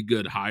 really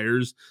good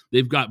hires.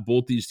 They've got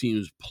both these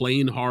teams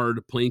playing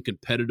hard, playing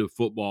competitive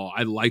football.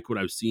 I like what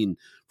I've seen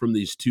from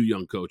these 2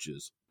 young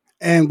coaches.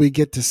 And we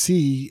get to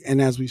see,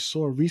 and as we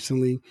saw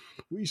recently,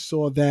 we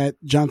saw that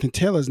Jonathan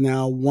Taylor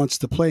now wants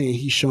to play, and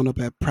he's shown up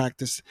at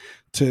practice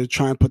to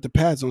try and put the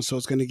pads on. So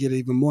it's going to get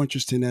even more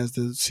interesting as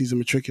the season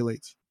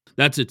matriculates.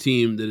 That's a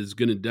team that is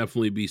going to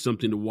definitely be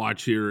something to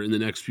watch here in the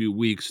next few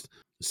weeks,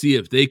 see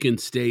if they can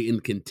stay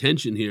in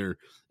contention here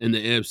in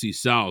the AFC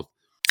South.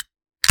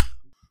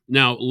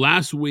 Now,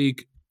 last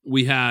week,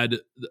 we had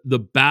the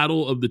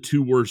battle of the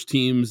 2 worst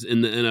teams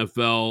in the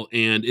NFL,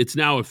 and it's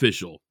now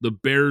official. The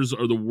Bears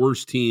are the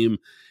worst team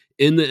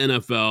in the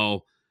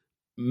NFL.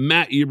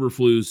 Matt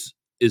Eberflus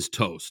is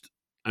toast.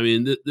 I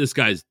mean, this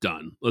guy's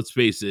done. Let's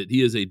face it.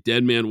 He is a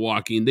dead man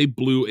walking. They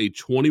blew a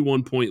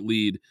 21-point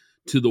lead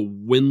to the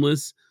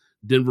winless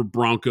Denver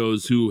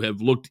Broncos, who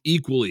have looked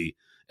equally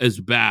as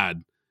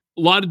bad.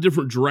 A lot of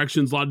different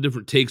directions, a lot of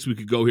different takes we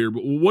could go here,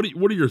 but what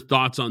are your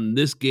thoughts on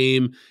this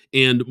game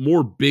and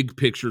more big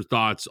picture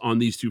thoughts on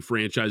these 2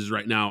 franchises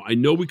right now? I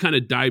know we kind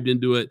of dived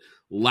into it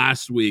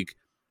last week,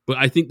 but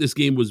I think this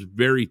game was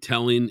very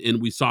telling,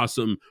 and we saw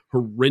some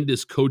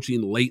horrendous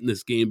coaching late in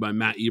this game by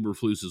Matt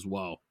Eberflus as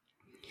well.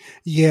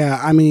 Yeah,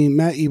 I mean,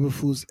 Matt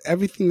Eberflus,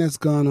 everything that's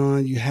gone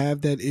on, you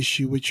have that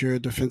issue with your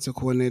defensive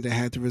coordinator that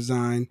had to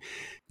resign.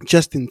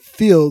 Justin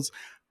Fields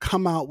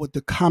come out with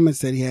the comments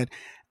that he had.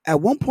 At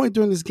one point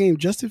during this game,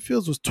 Justin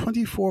Fields was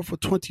 24 for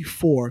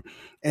 24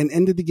 and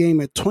ended the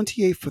game at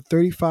 28 for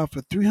 35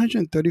 for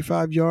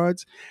 335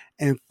 yards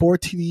and 4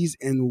 TDs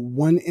and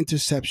 1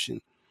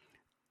 interception.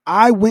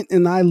 I went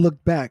and I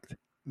looked back.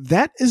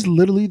 That is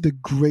literally the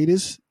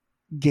greatest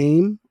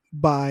game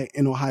by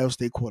an Ohio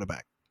State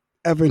quarterback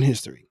ever in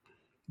history.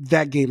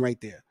 That game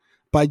right there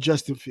by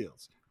Justin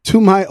Fields.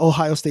 To my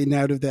Ohio State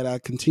narrative that I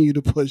continue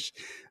to push,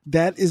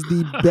 that is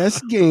the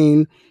best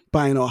game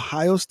by an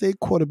Ohio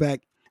State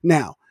quarterback.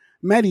 Now,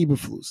 Matt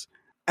Eberflus,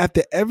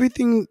 after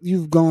everything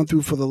you've gone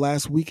through for the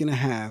last week and a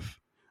half,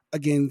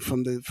 again,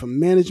 from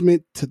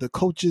management to the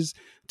coaches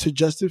to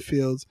Justin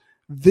Fields,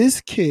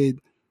 this kid,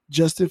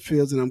 Justin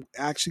Fields, and I'm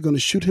actually going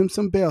to shoot him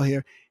some bail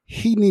here,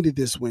 he needed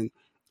this win,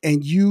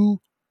 and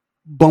you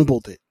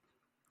bumbled it.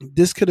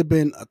 This could have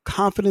been a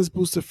confidence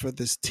booster for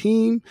this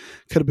team,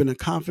 could have been a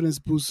confidence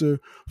booster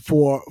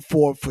for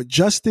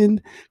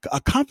Justin, a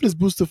confidence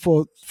booster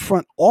for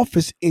front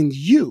office in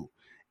you.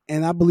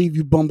 And I believe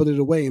you bumbled it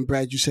away. And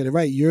Brad, you said it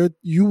right.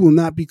 You will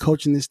not be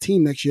coaching this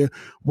team next year,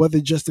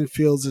 whether Justin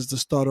Fields is the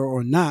starter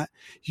or not.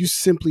 You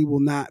simply will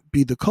not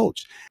be the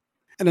coach.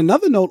 And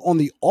another note on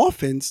the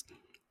offense,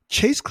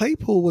 Chase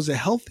Claypool was a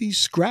healthy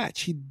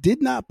scratch. He did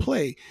not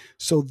play.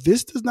 So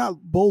this does not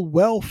bode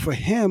well for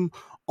him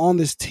on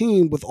this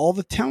team with all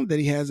the talent that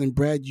he has. And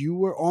Brad, you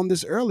were on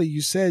this early.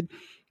 You said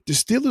the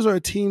Steelers are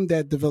a team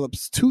that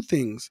develops 2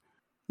 things: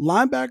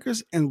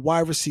 linebackers and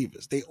wide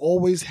receivers. They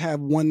always have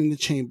one in the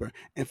chamber.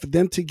 And for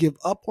them to give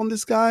up on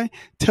this guy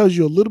tells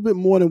you a little bit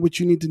more than what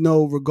you need to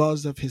know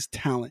regardless of his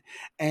talent.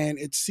 And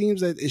it seems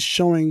that it's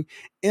showing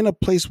in a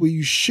place where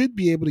you should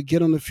be able to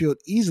get on the field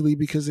easily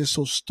because they're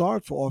so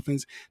starved for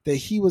offense that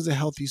he was a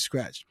healthy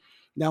scratch.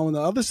 Now, on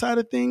the other side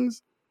of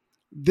things,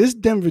 this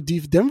Denver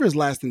is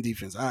last in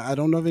defense. I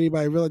don't know if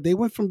anybody realized they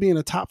went from being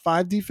a top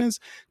 5 defense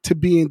to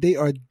being they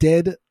are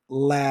dead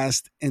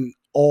last in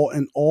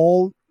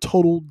all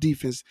total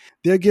defense.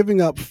 They're giving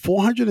up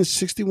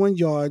 461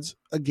 yards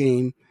a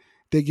game.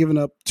 They're giving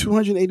up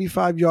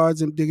 285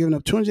 yards, and they're giving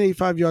up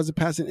 285 yards of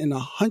passing and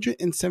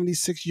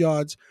 176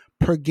 yards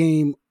per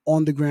game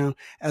on the ground,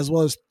 as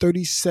well as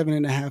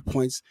 37.5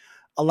 points.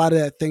 A lot of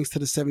that thanks to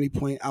the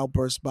 70-point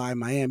outburst by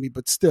Miami,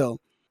 but still,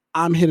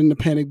 I'm hitting the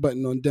panic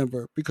button on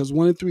Denver because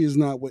 1-3 is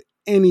not what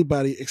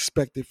anybody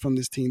expected from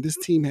this team. This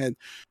team had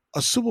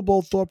a Super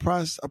Bowl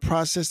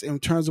process in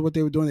terms of what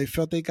they were doing. They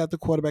felt they got the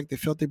quarterback, they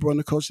felt they brought in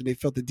the coach, and they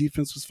felt the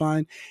defense was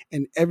fine,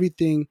 and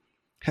everything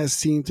has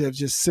seemed to have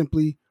just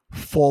simply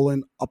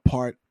fallen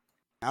apart.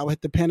 I'll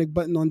hit the panic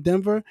button on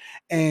Denver,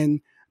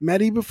 and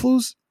Matt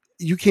Eberflus,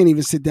 you can't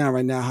even sit down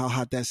right now how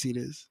hot that seat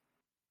is.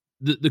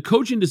 The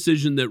coaching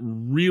decision that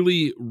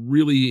really,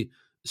 really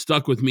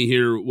stuck with me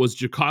here was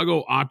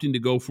Chicago opting to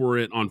go for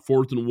it on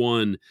 4th and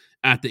 1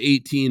 at the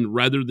 18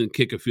 rather than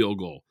kick a field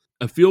goal.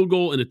 A field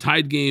goal in a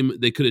tied game,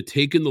 they could have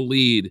taken the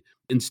lead.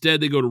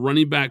 Instead, they go to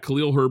running back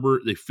Khalil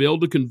Herbert. They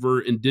failed to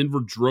convert, and Denver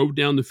drove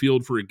down the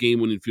field for a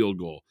game-winning field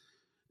goal.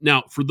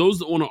 Now, for those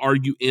that want to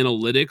argue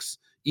analytics,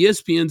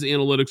 ESPN's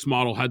analytics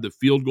model had the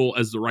field goal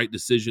as the right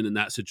decision in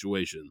that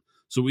situation.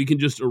 So we can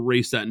just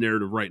erase that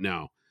narrative right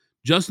now.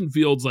 Justin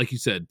Fields, like you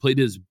said, played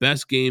his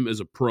best game as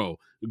a pro.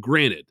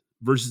 Granted,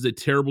 versus a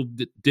terrible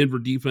Denver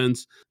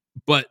defense,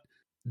 but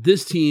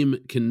this team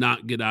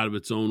cannot get out of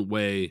its own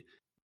way.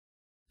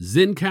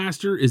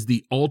 Zencastr is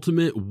the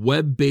ultimate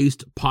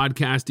web-based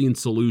podcasting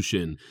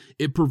solution.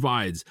 It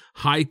provides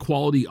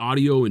high-quality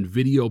audio and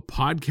video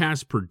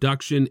podcast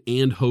production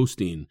and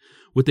hosting.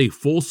 With a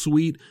full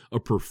suite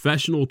of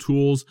professional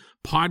tools,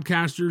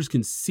 podcasters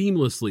can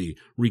seamlessly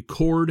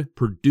record,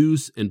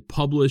 produce, and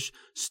publish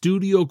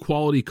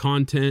studio-quality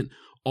content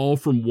all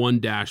from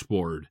one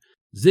dashboard.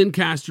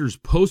 Zencastr's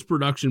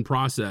post-production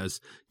process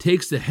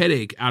takes the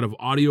headache out of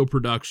audio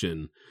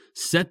production.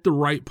 Set the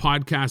right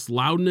podcast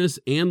loudness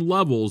and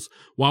levels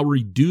while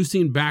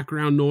reducing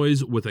background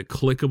noise with a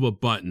click of a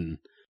button.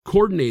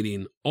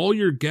 Coordinating all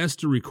your guests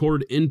to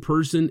record in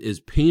person is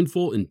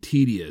painful and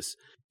tedious.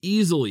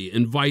 Easily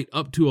invite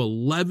up to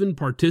 11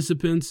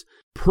 participants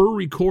per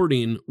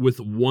recording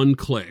with one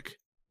click.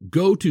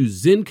 Go to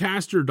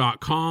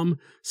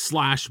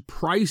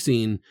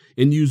zencastr.com/pricing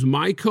and use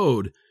my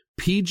code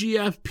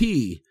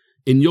PGFP,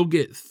 and you'll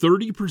get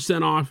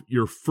 30% off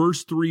your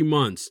first 3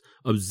 months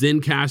of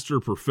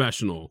Zencastr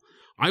Professional.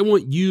 I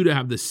want you to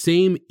have the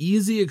same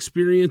easy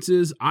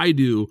experiences I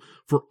do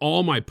for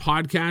all my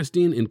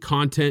podcasting and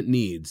content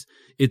needs.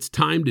 It's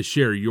time to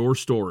share your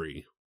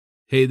story.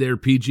 Hey there,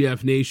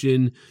 PGF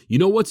Nation. You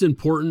know what's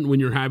important when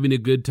you're having a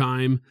good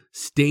time?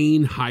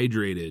 Staying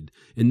hydrated.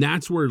 And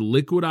that's where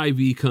Liquid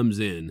IV comes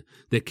in,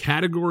 the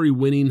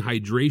category-winning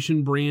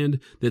hydration brand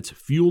that's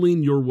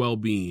fueling your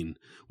well-being.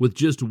 With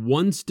just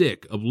one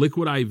stick of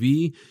Liquid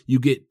IV, you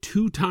get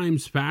 2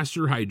 times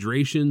faster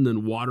hydration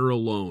than water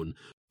alone,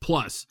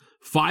 plus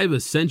 5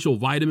 essential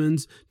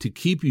vitamins to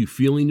keep you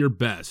feeling your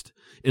best.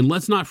 And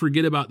let's not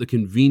forget about the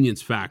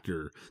convenience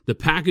factor. The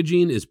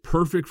packaging is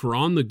perfect for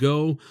on the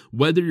go,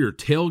 whether you're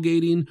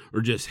tailgating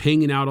or just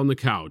hanging out on the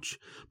couch.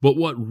 But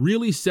what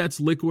really sets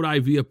Liquid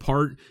IV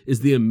apart is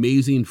the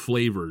amazing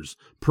flavors.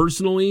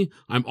 Personally,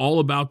 I'm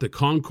all about the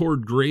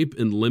Concord grape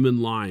and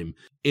lemon lime.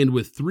 And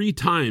with 3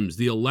 times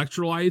the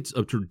electrolytes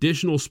of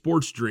traditional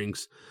sports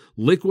drinks,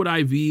 Liquid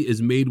IV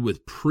is made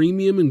with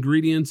premium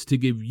ingredients to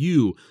give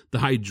you the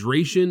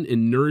hydration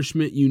and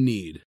nourishment you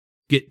need.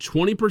 Get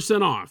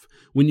 20% off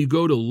when you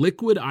go to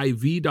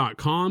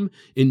liquidiv.com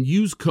and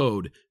use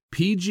code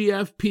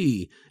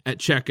PGFP at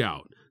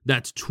checkout.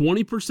 That's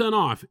 20%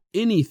 off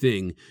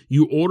anything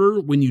you order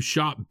when you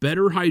shop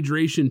Better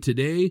Hydration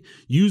today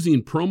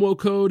using promo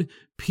code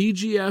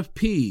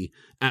PGFP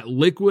at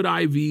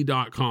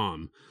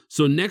liquidiv.com.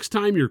 So next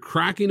time you're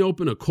cracking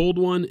open a cold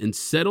one and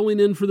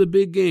settling in for the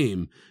big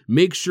game,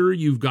 make sure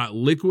you've got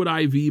Liquid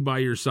IV by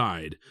your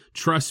side.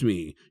 Trust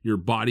me, your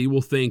body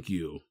will thank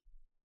you.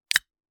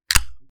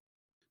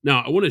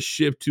 Now, I want to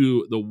shift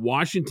to the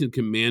Washington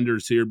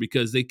Commanders here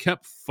because they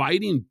kept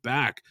fighting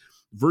back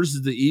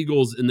versus the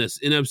Eagles in this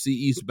NFC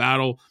East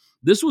battle.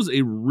 This was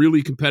a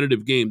really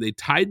competitive game. They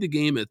tied the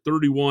game at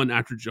 31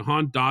 after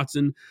Jahan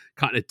Dotson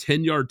caught a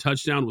 10-yard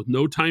touchdown with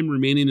no time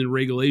remaining in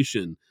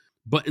regulation.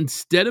 But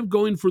instead of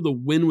going for the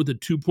win with a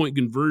 2-point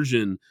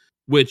conversion,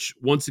 which,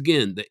 once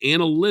again, the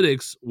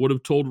analytics would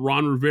have told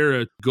Ron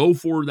Rivera, go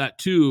for that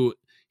 2,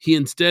 he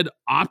instead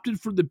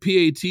opted for the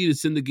PAT to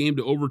send the game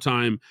to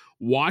overtime.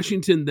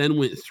 Washington then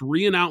went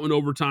 3 and out in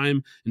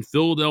overtime, and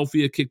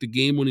Philadelphia kicked a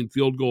game-winning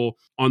field goal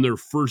on their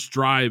first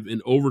drive in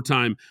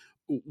overtime.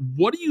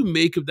 What do you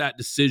make of that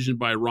decision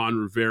by Ron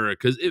Rivera?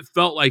 Because it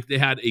felt like they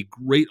had a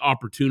great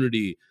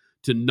opportunity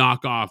to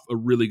knock off a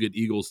really good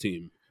Eagles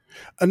team.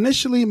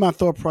 Initially, my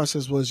thought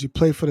process was you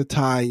play for the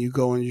tie, you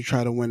go and you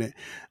try to win it.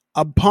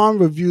 Upon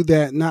review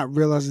that, not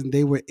realizing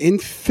they were in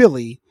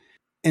Philly,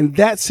 in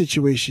that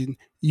situation,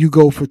 you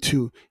go for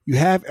 2. You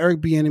have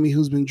Eric Bieniemy,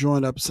 who's been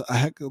drawing up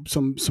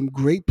some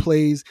great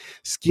plays,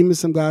 scheming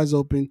some guys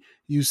open.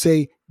 You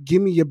say,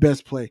 give me your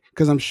best play.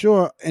 Because I'm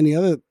sure any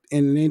other,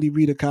 and Andy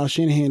Reid or Kyle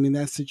Shanahan in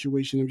that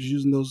situation, I'm just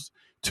using those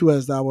 2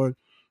 as our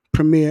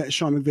premier,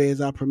 Sean McVay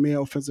as our premier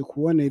offensive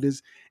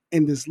coordinators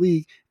in this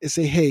league, and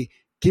say, hey,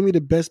 give me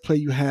the best play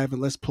you have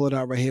and let's pull it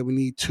out right here. We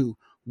need 2.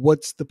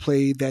 what's the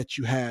play that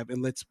you have,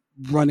 and let's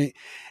run it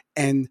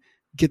and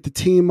get the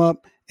team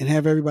up and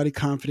have everybody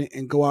confident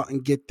and go out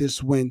and get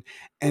this win.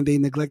 And they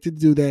neglected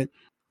to do that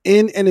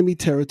in enemy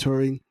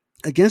territory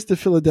against the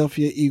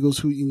Philadelphia Eagles,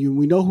 who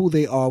we know who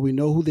they are, we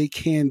know who they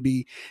can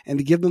be, and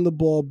to give them the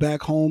ball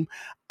back home,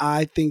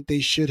 I think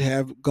they should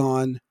have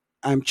gone.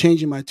 I'm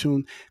changing my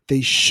tune.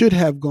 They should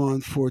have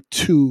gone for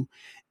 2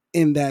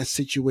 in that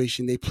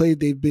situation.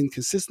 They've been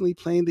consistently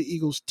playing the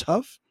Eagles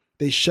tough.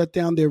 They shut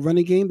down their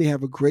running game. They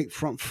have a great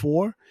front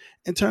four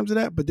in terms of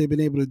that, but they've been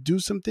able to do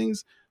some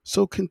things.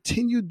 So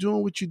continue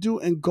doing what you do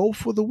and go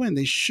for the win.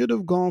 They should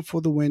have gone for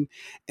the win,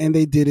 and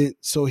they didn't.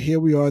 So here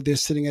we are. They're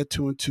sitting at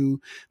 2-2.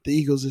 The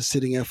Eagles are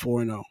sitting at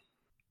 4-0.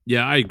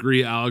 Yeah, I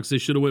agree, Alex. They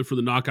should have went for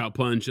the knockout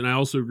punch. And I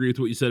also agree with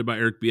what you said about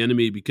Eric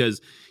Bieniemy,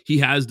 because he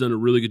has done a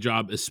really good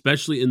job,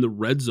 especially in the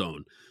red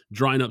zone,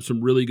 drawing up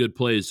some really good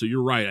plays. So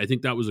you're right. I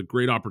think that was a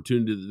great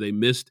opportunity that they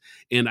missed.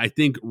 And I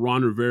think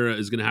Ron Rivera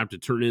is going to have to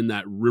turn in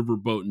that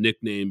riverboat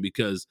nickname,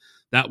 because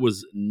that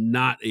was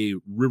not a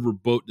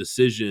riverboat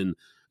decision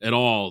at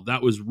all.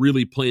 That was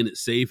really playing it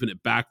safe, and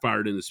it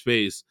backfired in his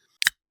face.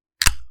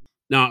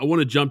 Now, I want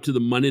to jump to the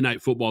Monday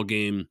Night Football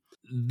game.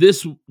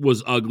 This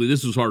was ugly.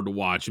 This was hard to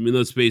watch. I mean,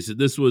 let's face it,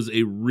 this was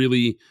a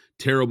really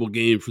terrible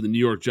game for the New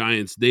York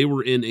Giants. They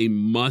were in a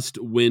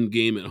must-win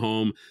game at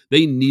home.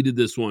 They needed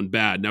this one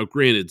bad. Now,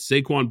 granted,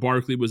 Saquon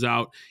Barkley was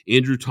out.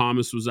 Andrew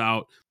Thomas was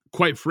out.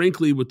 Quite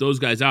frankly, with those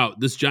guys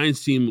out, this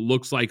Giants team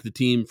looks like the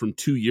team from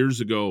 2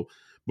 years ago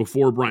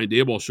before Brian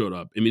Daboll showed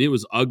up. I mean, it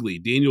was ugly.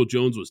 Daniel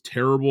Jones was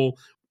terrible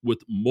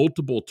with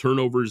multiple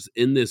turnovers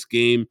in this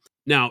game.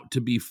 Now,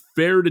 to be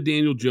fair to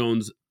Daniel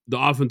Jones, the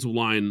offensive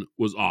line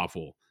was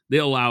awful. They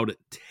allowed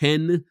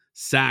 10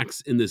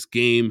 sacks in this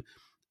game,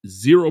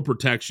 0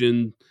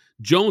 protection.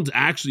 Jones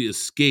actually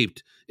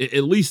escaped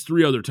at least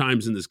 3 other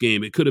times in this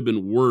game. It could have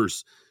been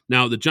worse.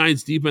 Now, the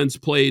Giants defense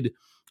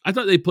I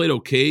thought they played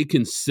okay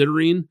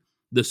considering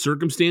the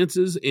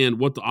circumstances and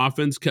what the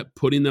offense kept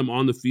putting them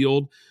on the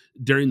field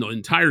during the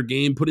entire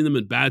game, putting them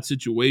in bad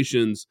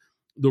situations.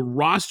 The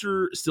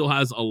roster still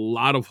has a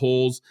lot of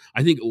holes.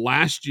 I think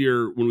last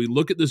year, when we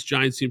look at this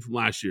Giants team from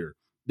last year,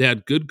 they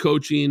had good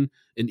coaching,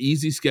 an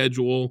easy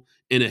schedule,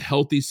 and a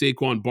healthy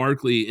Saquon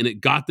Barkley, and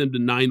it got them to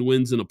 9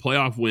 wins and a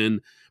playoff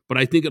win. But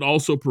I think it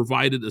also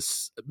provided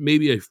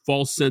maybe a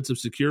false sense of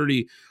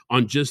security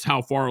on just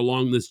how far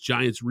along this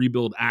Giants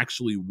rebuild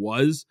actually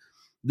was.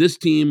 This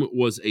team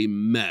was a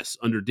mess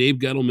under Dave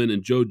Gettleman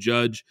and Joe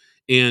Judge,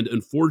 and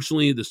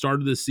unfortunately, the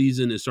start of the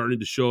season is starting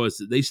to show us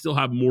that they still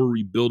have more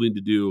rebuilding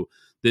to do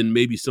than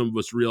maybe some of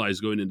us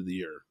realized going into the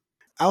year.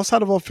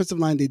 Outside of offensive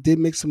line, they did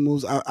make some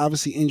moves.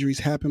 Obviously, injuries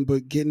happen,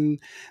 but getting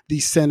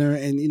the center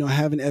and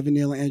having Evan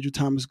Neal and Andrew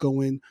Thomas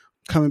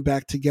coming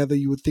back together,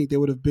 you would think they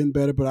would have been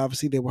better, but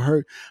obviously they were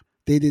hurt.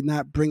 They did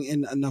not bring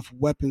in enough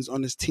weapons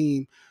on this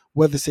team,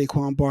 whether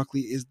Saquon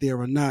Barkley is there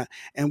or not.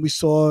 And we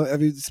saw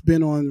it's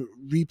been on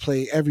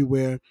replay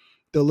everywhere,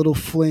 the little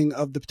fling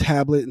of the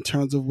tablet in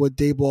terms of what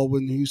Daboll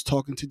when he was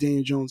talking to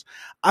Daniel Jones.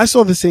 I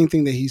saw the same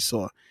thing that he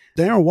saw.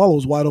 Darren Waller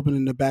was wide open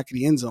in the back of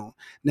the end zone.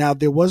 Now,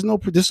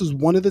 this was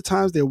one of the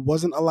times there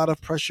wasn't a lot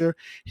of pressure.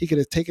 He could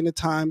have taken the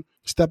time,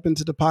 stepped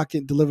into the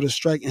pocket, delivered a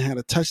strike, and had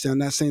a touchdown.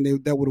 Not saying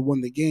that would have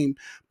won the game,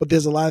 but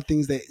there's a lot of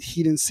things that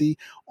he didn't see.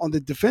 On the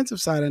defensive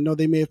side, I know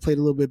they may have played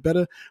a little bit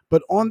better,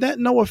 but on that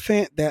Noah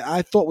Fant that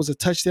I thought was a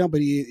touchdown,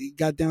 but he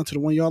got down to the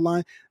 1-yard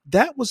line,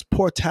 that was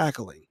poor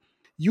tackling.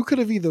 You could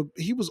have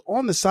he was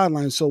on the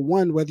sideline, so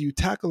whether you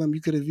tackle him,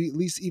 you could have at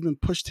least even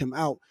pushed him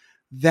out.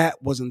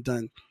 That wasn't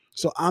done.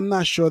 So I'm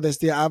not sure that's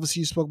there. Obviously,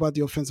 you spoke about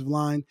the offensive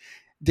line.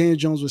 Daniel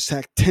Jones was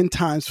sacked 10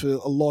 times for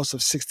a loss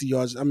of 60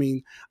 yards. I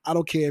mean, I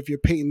don't care if you're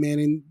Peyton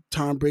Manning,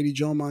 Tom Brady,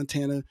 Joe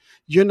Montana.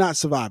 You're not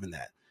surviving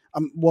that.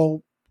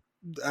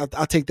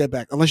 I'll take that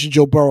back. Unless you're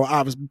Joe Burrow,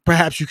 obviously,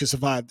 perhaps you can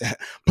survive that.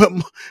 But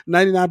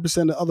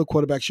 99% of other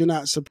quarterbacks, you're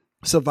not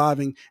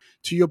surviving.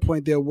 To your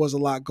point, there was a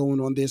lot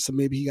going on there, so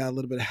maybe he got a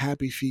little bit of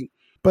happy feet.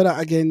 But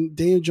again,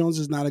 Daniel Jones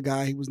is not a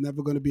guy. He was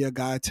never going to be a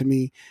guy to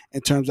me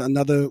in terms of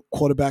another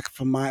quarterback,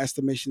 from my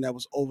estimation, that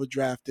was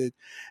overdrafted.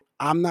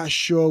 I'm not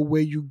sure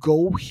where you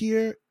go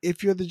here.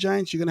 If you're the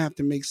Giants, you're going to have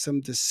to make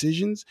some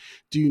decisions.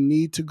 Do you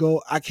need to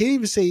go? I can't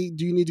even say,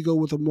 do you need to go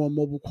with a more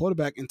mobile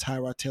quarterback in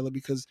Tyrod Taylor,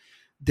 because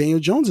Daniel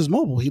Jones is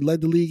mobile. He led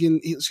the league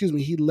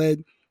he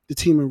led the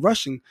team in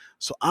rushing.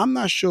 So I'm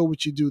not sure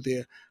what you do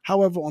there.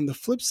 However, on the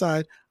flip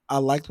side, I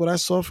liked what I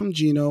saw from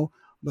Geno.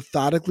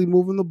 Methodically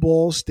moving the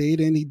ball, stayed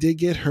in. He did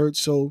get hurt,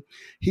 so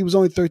he was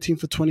only 13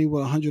 for 20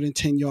 with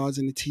 110 yards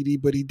in the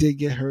TD, but he did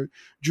get hurt.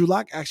 Drew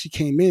Lock actually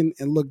came in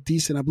and looked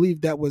decent. I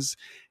believe that was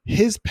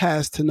his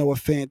pass to Noah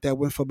Fant that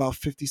went for about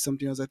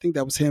 50-something yards. I think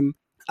that was him.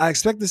 I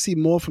expect to see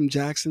more from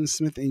Jackson,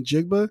 Smith, and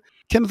Jigba.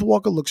 Kenneth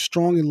Walker looked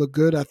strong and looked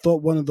good. I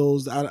thought one of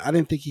those, I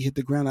didn't think he hit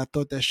the ground. I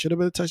thought that should have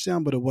been a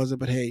touchdown, but it wasn't.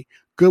 But hey,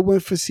 good win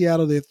for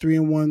Seattle. They're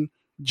 3-1.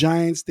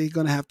 Giants, they're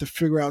going to have to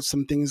figure out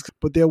some things,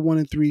 but they're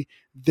 1-3.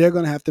 They're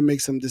going to have to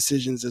make some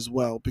decisions as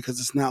well, because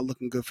it's not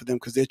looking good for them,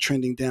 because they're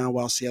trending down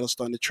while Seattle's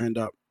starting to trend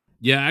up.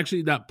 Yeah,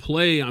 actually, that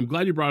play, I'm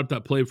glad you brought up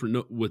that play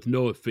with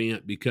Noah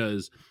Fant,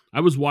 because I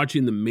was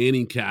watching the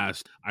Manning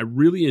cast. I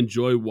really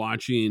enjoy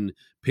watching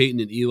Peyton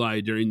and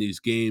Eli during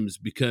these games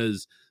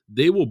because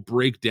they will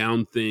break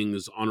down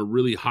things on a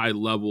really high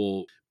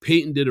level.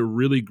 Peyton did a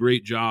really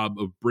great job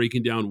of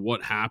breaking down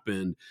what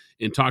happened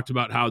and talked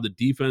about how the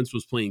defense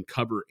was playing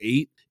cover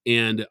 8.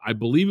 And I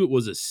believe it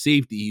was a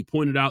safety. He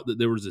pointed out that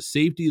there was a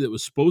safety that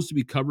was supposed to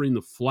be covering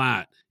the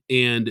flat,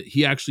 and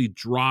he actually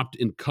dropped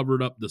and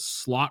covered up the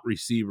slot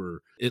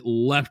receiver. It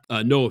left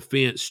Noah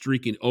Fant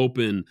streaking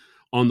open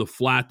on the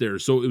flat there.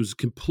 So it was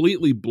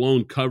completely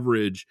blown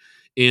coverage.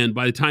 And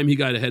by the time he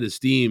got ahead of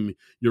steam,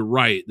 you're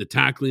right, the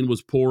tackling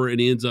was poor, and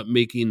he ends up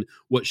making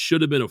what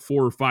should have been a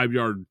 4 or 5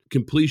 yard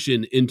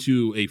completion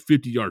into a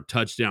 50-yard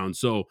touchdown.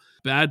 So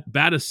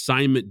bad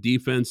assignment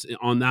defense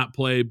on that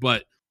play.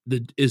 But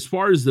as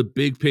far as the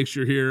big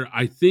picture here,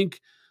 I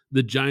think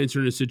the Giants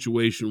are in a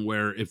situation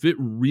where if it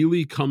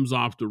really comes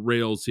off the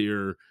rails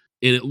here,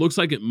 and it looks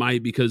like it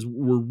might, because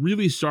we're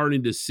really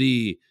starting to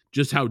see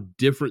just how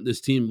different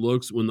this team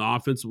looks when the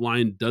offensive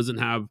line doesn't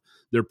have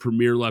their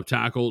premier left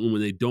tackle and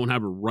when they don't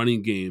have a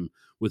running game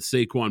with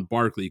Saquon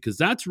Barkley, because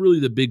that's really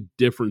the big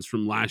difference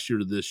from last year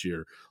to this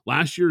year.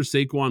 Last year,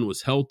 Saquon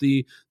was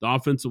healthy. The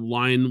offensive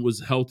line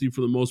was healthy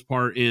for the most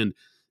part, and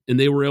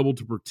they were able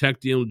to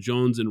protect Daniel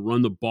Jones and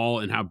run the ball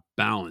and have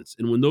balance.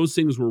 And when those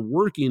things were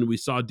working, we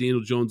saw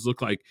Daniel Jones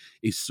look like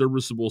a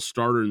serviceable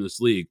starter in this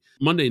league.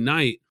 Monday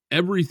night,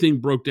 everything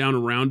broke down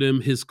around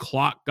him. His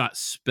clock got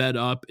sped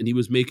up, and he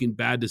was making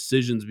bad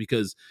decisions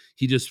because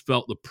he just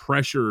felt the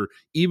pressure.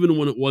 Even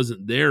when it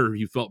wasn't there,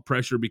 he felt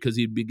pressure because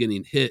he'd be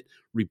getting hit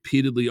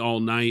repeatedly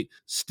all night.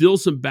 Still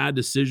some bad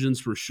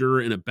decisions for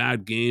sure in a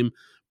bad game,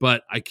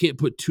 but I can't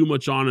put too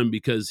much on him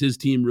because his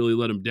team really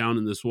let him down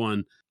in this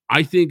one.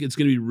 I think it's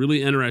going to be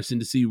really interesting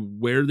to see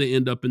where they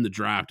end up in the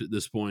draft at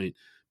this point,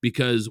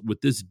 because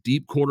with this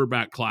deep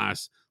quarterback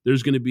class,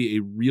 there's going to be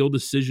a real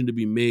decision to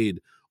be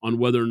made on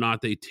whether or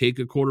not they take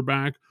a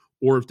quarterback,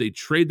 or if they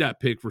trade that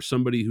pick for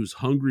somebody who's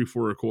hungry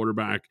for a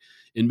quarterback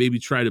and maybe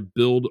try to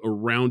build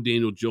around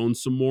Daniel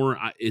Jones some more.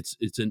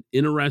 It's an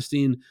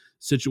interesting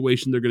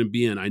situation they're going to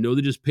be in. I know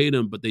they just paid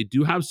him, but they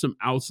do have some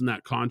outs in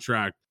that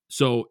contract.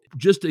 So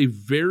just a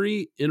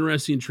very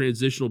interesting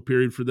transitional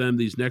period for them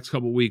these next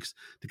couple of weeks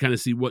to kind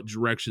of see what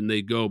direction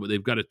they go. But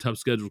they've got a tough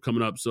schedule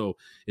coming up, so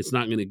it's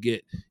not going to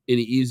get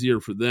any easier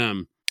for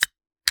them.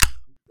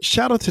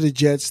 Shout out to the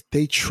Jets.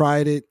 They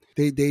tried it.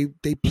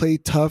 They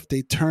played tough.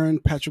 They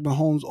turned Patrick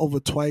Mahomes over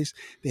twice.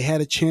 They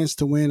had a chance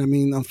to win. I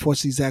mean,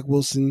 unfortunately, Zach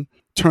Wilson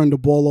turned the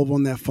ball over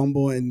on that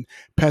fumble, and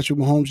Patrick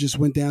Mahomes just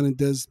went down and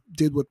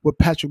did what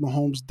Patrick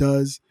Mahomes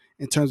does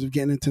in terms of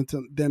getting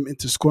them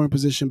into scoring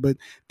position. But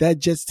that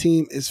Jets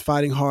team is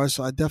fighting hard,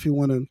 so I definitely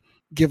want to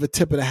give a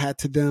tip of the hat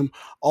to them.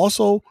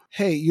 Also,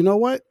 hey, you know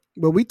what?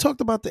 When we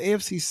talked about the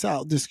NFC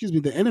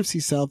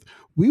South,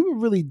 we were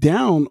really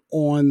down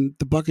on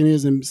the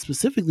Buccaneers and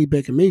specifically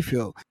Baker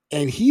Mayfield.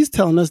 And he's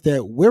telling us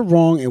that we're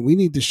wrong and we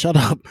need to shut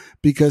up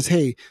because,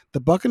 hey, the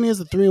Buccaneers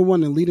are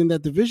 3-1 and leading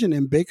that division,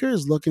 and Baker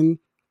is looking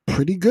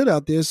pretty good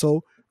out there.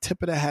 So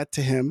tip of the hat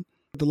to him.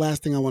 The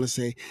last thing I want to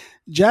say,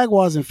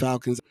 Jaguars and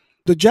Falcons.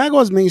 The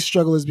Jaguars' main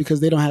struggle is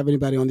because they don't have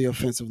anybody on the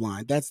offensive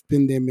line. That's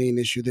been their main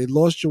issue. They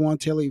lost Jawan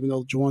Taylor, even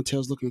though Jawan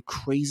Taylor's looking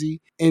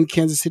crazy in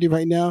Kansas City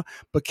right now.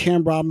 But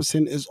Cam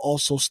Robinson is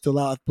also still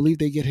out. I believe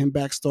they get him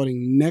back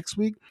starting next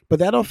week. But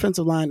that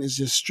offensive line is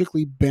just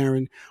strictly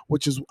barren,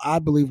 which is, I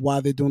believe, why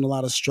they're doing a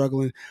lot of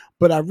struggling.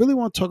 But I really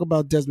want to talk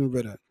about Desmond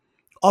Ridder.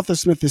 Arthur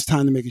Smith, it's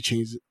time to make a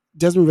change.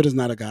 Desmond Ridder's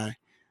not a guy.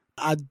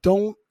 I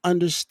don't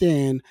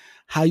understand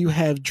how you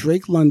have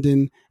Drake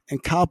London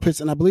and Kyle Pitts,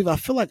 and I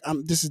feel like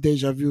this is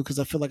deja vu because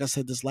I feel like I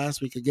said this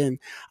last week again.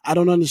 I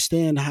don't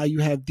understand how you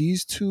have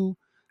these two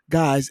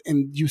guys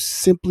and you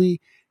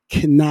simply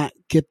cannot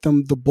get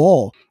them the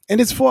ball.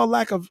 And it's for a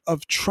lack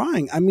of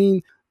trying. I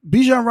mean,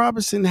 Bijan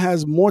Robinson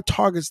has more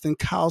targets than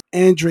Kyle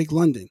and Drake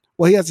London.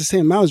 Well, he has the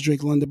same amount as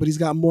Drake London, but he's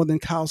got more than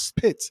Kyle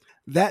Pitts.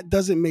 That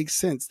doesn't make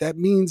sense. That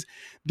means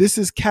this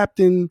is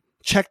Captain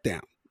Checkdown.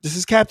 This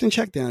is Captain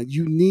Checkdown.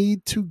 You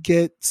need to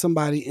get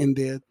somebody in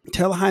there.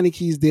 Taylor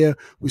Heineke's there.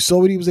 We saw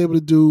what he was able to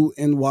do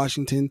in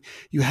Washington.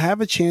 You have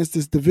a chance.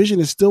 This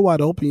division is still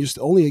wide open. You're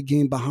still only a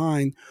game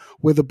behind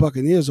where the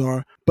Buccaneers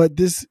are. But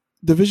this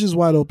division is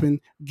wide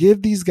open.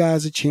 Give these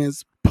guys a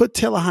chance. Put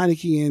Taylor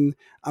Heineke in.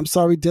 I'm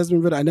sorry,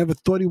 Desmond Ridder. I never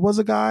thought he was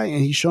a guy, and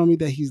he's shown me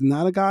that he's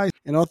not a guy.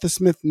 And Arthur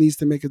Smith needs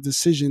to make a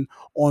decision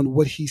on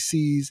what he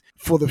sees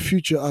for the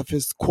future of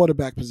his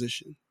quarterback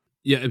position.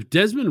 Yeah, if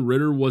Desmond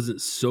Ridder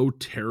wasn't so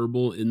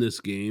terrible in this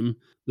game,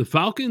 the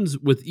Falcons,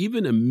 with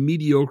even a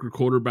mediocre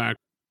quarterback,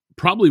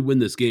 probably win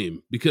this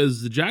game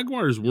because the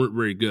Jaguars weren't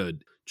very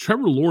good.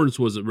 Trevor Lawrence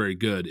wasn't very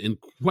good. And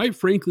quite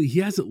frankly, he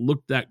hasn't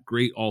looked that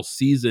great all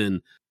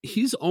season.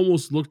 He's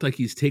almost looked like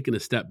he's taken a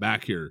step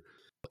back here.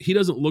 He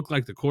doesn't look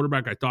like the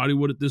quarterback I thought he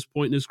would at this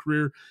point in his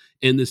career.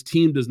 And this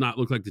team does not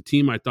look like the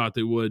team I thought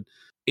they would.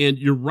 And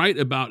you're right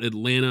about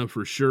Atlanta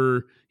for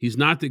sure. He's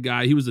not the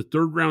guy. He was a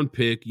third-round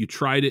pick. You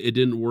tried it. It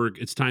didn't work.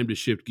 It's time to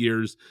shift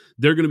gears.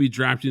 They're going to be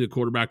drafting a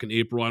quarterback in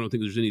April. I don't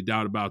think there's any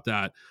doubt about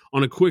that.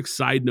 On a quick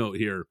side note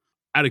here,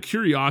 out of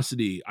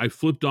curiosity, I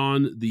flipped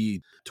on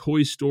the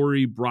Toy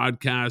Story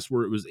broadcast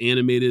where it was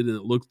animated and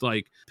it looked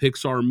like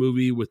Pixar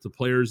movie with the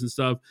players and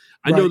stuff.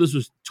 I know this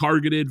was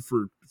targeted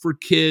for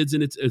kids,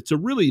 and it's a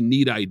really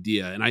neat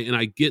idea. And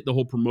I get the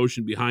whole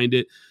promotion behind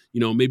it.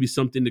 Maybe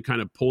something to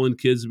kind of pull in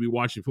kids to be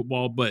watching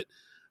football. But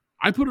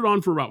I put it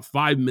on for about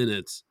 5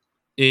 minutes,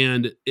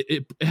 and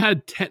it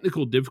had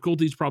technical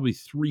difficulties probably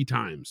 3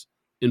 times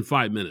in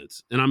 5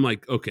 minutes. And I'm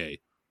like, okay,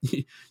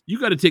 you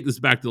got to take this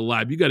back to the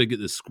lab. You got to get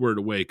this squared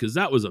away because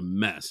that was a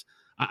mess.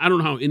 I don't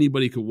know how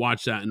anybody could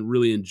watch that and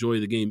really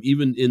enjoy the game,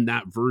 even in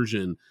that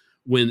version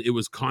when it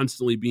was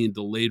constantly being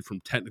delayed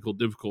from technical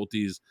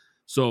difficulties.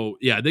 So,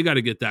 yeah, they got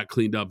to get that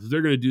cleaned up. If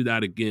they're going to do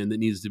that again, that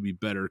needs to be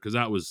better because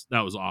that was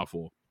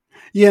awful.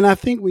 Yeah, and I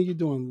think when you're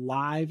doing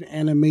live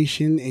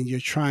animation and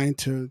you're trying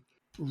to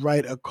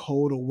write a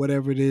code or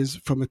whatever it is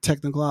from a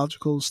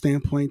technological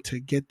standpoint to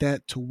get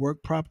that to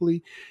work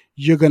properly,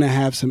 you're going to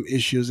have some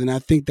issues. And I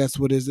think that's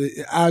what it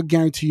is. I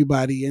guarantee you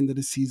by the end of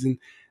the season,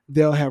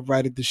 they'll have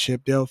righted the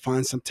ship. They'll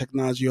find some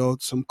technology or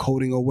some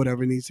coding or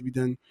whatever needs to be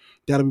done.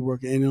 That'll be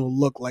working, and it'll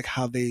look like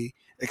how they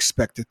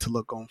expect it to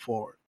look going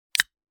forward.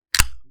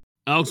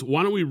 Alex,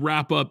 why don't we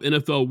wrap up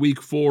NFL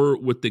Week 4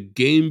 with the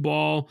game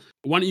ball?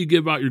 Why don't you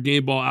give out your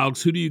game ball,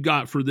 Alex? Who do you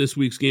got for this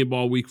week's game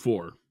ball Week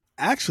 4?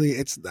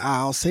 Actually,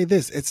 I'll say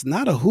this. It's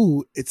not a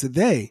who, it's a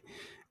they.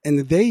 And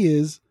the they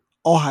is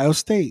Ohio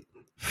State.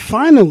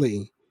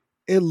 Finally,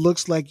 it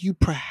looks like you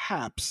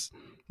perhaps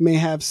may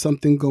have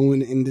something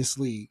going in this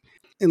league.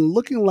 And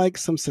looking like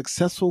some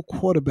successful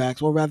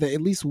quarterbacks, or rather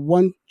at least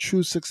one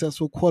true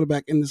successful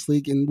quarterback in this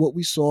league, and what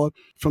we saw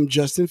from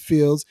Justin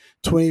Fields,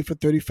 28 for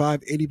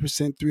 35,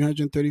 80%,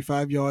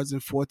 335 yards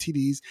and 4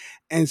 TDs,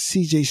 and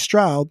CJ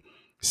Stroud,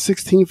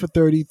 16 for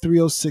 30,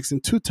 306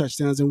 and 2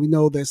 touchdowns. And we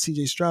know that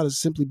CJ Stroud has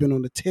simply been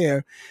on the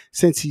tear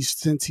since he's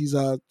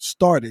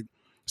started.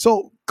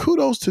 So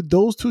kudos to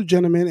those two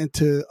gentlemen and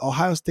to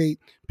Ohio State,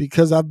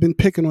 because I've been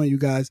picking on you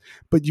guys,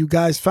 but you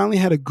guys finally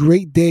had a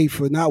great day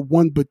for not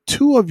one but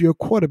 2 of your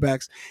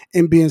quarterbacks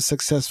in being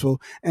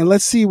successful. And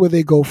let's see where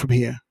they go from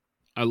here.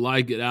 I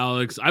like it,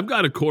 Alex. I've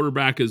got a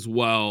quarterback as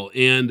well.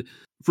 And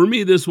for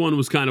me, this one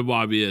was kind of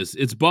obvious.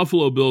 It's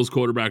Buffalo Bills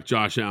quarterback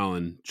Josh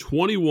Allen,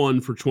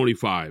 21 for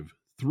 25,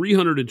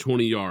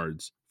 320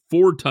 yards,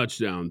 4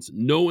 touchdowns,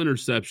 no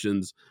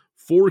interceptions,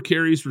 4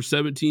 carries for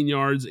 17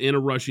 yards and a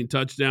rushing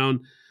touchdown.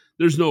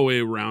 There's no way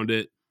around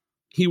it.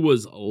 He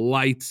was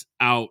lights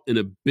out in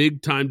a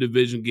big-time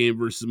division game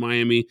versus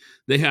Miami.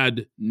 They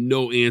had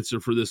no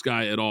answer for this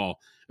guy at all.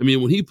 I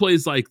mean, when he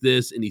plays like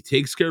this and he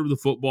takes care of the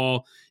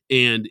football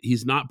and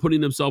he's not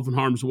putting himself in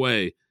harm's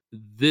way,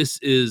 this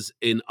is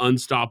an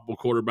unstoppable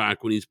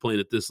quarterback when he's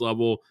playing at this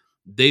level.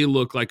 They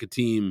look like a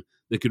team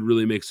that could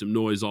really make some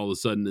noise all of a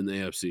sudden in the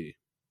AFC.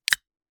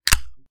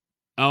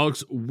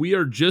 Alex, we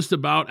are just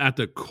about at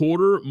the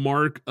quarter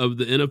mark of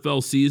the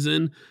NFL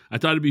season. I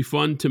thought it'd be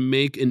fun to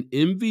make an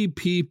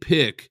MVP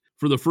pick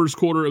for the first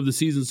quarter of the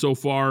season so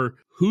far.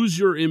 Who's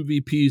your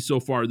MVP so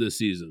far this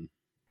season?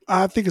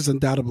 I think it's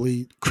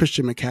undoubtedly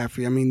Christian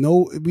McCaffrey. I mean,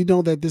 we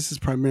know that this has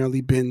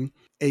primarily been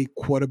a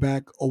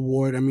quarterback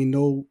award. I mean,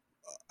 no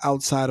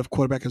outside of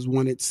quarterback has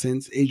won it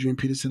since Adrian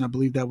Peterson. I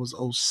believe that was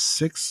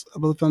 2006,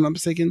 if I'm not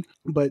mistaken.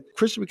 But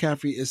Christian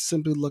McCaffrey is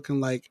simply looking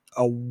like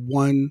a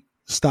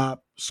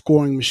one-stop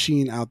scoring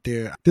machine out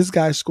there. This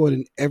guy scored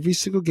in every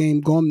single game,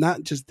 going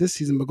not just this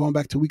season, but going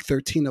back to week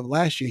 13 of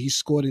last year. He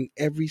scored in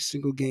every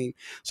single game.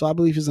 So I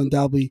believe he's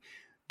undoubtedly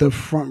the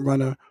front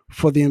runner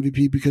for the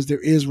MVP, because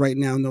there is right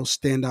now no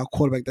standout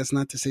quarterback. That's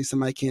not to say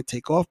somebody can't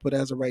take off, but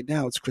as of right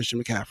now, it's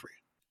Christian McCaffrey.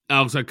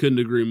 Alex, I couldn't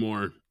agree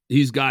more.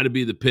 He's got to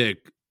be the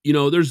pick. You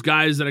know, there's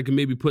guys that I can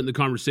maybe put in the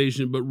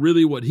conversation, but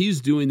really what he's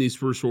doing these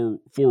first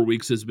four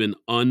weeks has been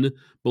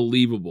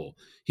unbelievable.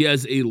 He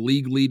has a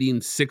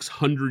league-leading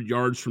 600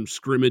 yards from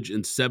scrimmage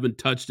and 7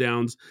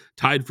 touchdowns,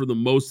 tied for the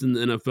most in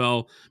the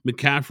NFL.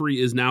 McCaffrey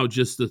is now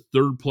just the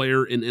 3rd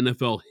player in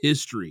NFL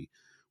history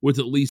with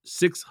at least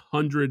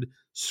 600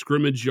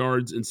 scrimmage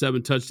yards and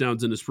 7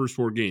 touchdowns in his first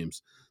 4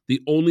 games.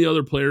 The only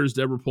other players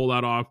to ever pull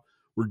that off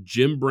were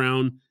Jim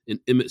Brown and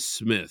Emmitt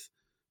Smith.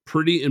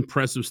 Pretty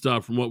impressive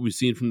stuff from what we've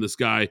seen from this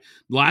guy.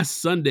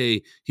 Last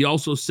Sunday, he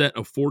also set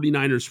a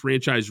 49ers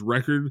franchise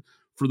record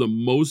for the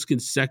most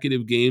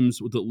consecutive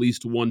games with at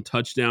least 1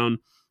 touchdown.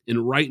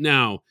 And right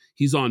now,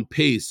 he's on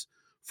pace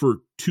for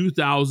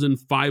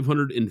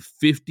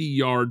 2,550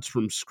 yards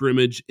from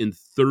scrimmage and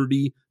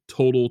 30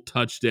 total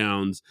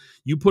touchdowns.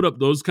 You put up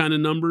those kind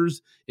of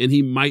numbers, and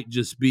he might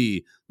just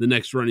be the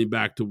next running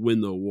back to win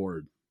the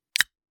award.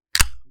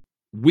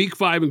 Week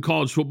 5 in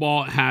college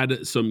football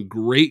had some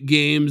great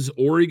games.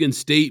 Oregon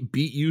State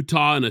beat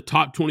Utah in a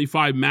top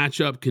 25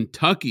 matchup.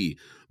 Kentucky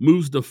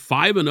moves to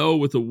 5-0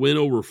 with a win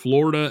over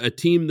Florida, a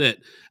team that,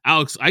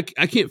 Alex, I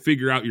can't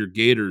figure out your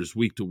Gators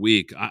week to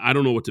week. I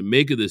don't know what to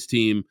make of this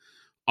team.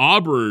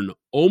 Auburn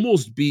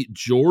almost beat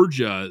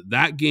Georgia.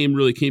 That game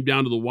really came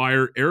down to the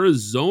wire.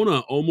 Arizona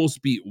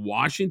almost beat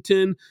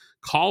Washington.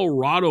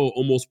 Colorado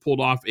almost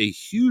pulled off a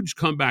huge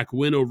comeback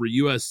win over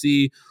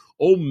USC.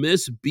 Ole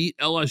Miss beat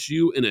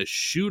LSU in a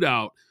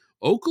shootout.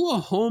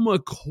 Oklahoma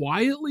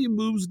quietly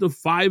moves to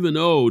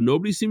 5-0.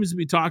 Nobody seems to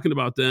be talking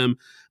about them.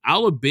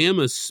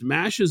 Alabama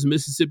smashes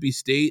Mississippi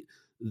State.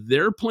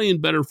 They're playing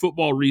better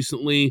football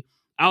recently.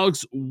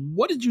 Alex,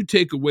 what did you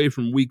take away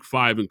from week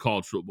 5 in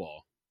college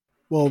football?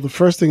 Well, the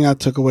first thing I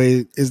took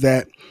away is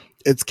that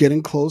it's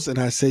getting close, and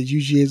I said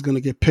UGA is going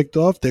to get picked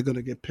off. They're going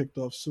to get picked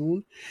off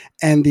soon.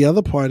 And the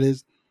other part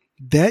is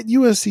that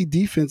USC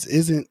defense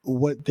isn't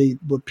what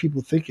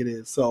people think it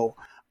is. So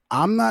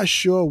I'm not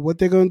sure what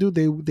they're going to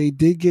do. They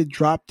did get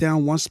dropped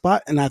down one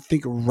spot, and I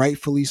think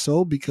rightfully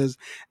so, because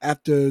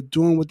after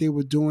doing what they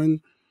were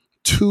doing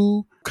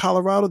to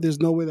Colorado, there's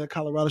no way that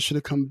Colorado should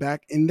have come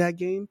back in that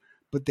game,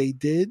 but they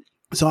did.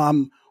 So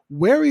I'm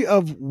wary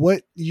of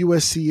what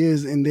USC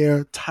is in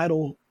their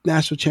title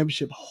national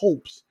championship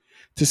hopes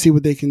to see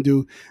what they can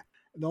do.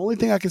 The only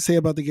thing I can say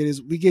about the game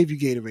is we gave you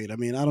Gatorade. I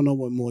mean, I don't know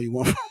what more you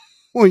want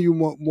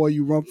more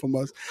you run from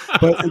us.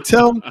 But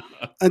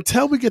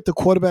until we get the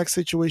quarterback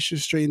situation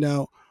straightened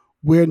out,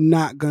 we're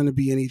not going to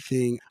be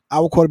anything.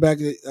 Our quarterback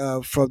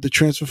for the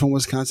transfer from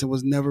Wisconsin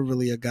was never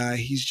really a guy.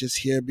 He's just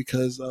here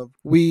because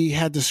we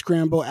had to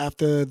scramble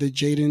after the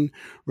Jaden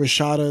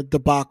Rashada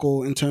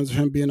debacle in terms of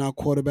him being our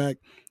quarterback.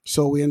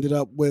 So we ended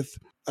up with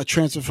a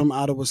transfer from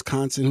out of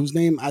Wisconsin, whose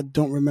name I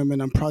don't remember,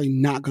 and I'm probably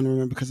not going to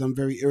remember because I'm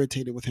very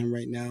irritated with him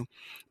right now.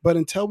 But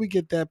until we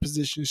get that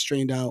position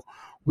straightened out,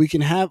 we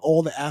can have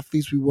all the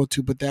athletes we want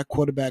to, but that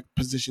quarterback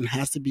position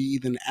has to be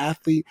either an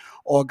athlete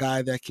or a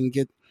guy that can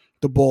get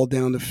the ball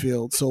down the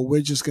field. So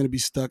we're just going to be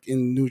stuck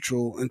in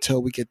neutral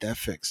until we get that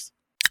fixed.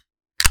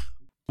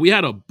 We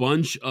had a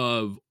bunch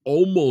of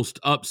almost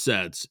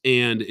upsets,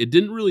 and it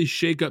didn't really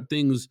shake up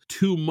things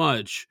too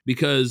much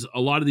because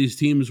a lot of these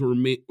teams were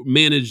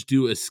managed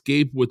to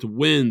escape with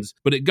wins.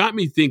 But it got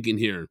me thinking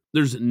here.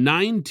 There's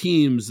 9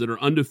 teams that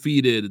are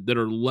undefeated that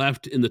are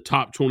left in the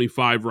top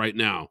 25 right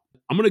now.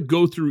 I'm going to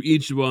go through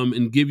each of them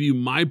and give you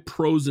my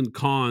pros and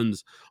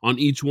cons on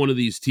each one of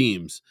these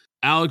teams.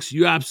 Alex,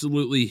 you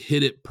absolutely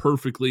hit it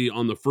perfectly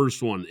on the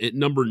first one. At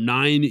number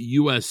 9,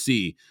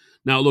 USC.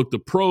 Now, look, the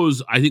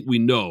pros, I think we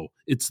know.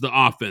 It's the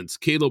offense.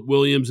 Caleb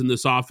Williams in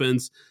this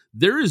offense,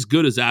 they're as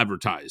good as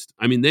advertised.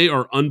 I mean, they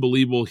are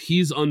unbelievable.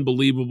 He's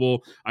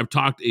unbelievable. I've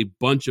talked a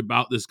bunch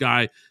about this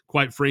guy.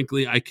 Quite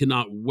frankly, I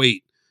cannot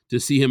wait to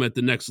see him at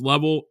the next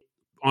level.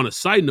 On a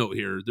side note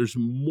here, there's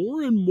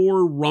more and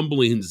more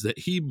rumblings that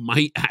he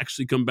might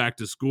actually come back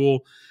to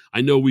school.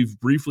 I know we've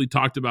briefly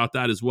talked about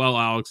that as well,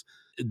 Alex.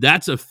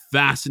 That's a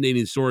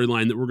fascinating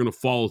storyline that we're going to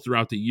follow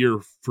throughout the year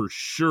for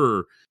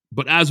sure.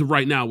 But as of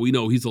right now, we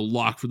know he's a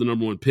lock for the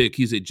number 1 pick.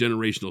 He's a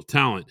generational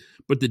talent.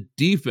 But the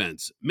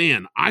defense,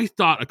 man, I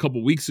thought a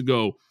couple weeks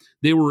ago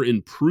they were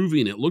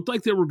improving. It looked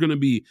like they were going to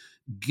be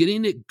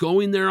getting it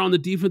going there on the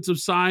defensive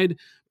side,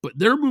 but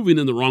they're moving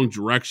in the wrong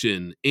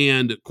direction.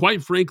 And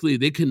quite frankly,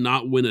 they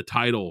cannot win a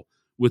title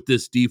with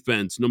this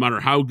defense, no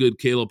matter how good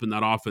Caleb and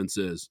that offense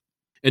is.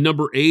 And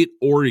number 8,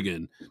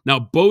 Oregon. Now,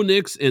 Bo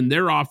Nix and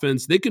their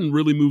offense, they can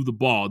really move the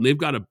ball, and they've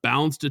got a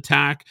balanced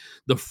attack.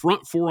 The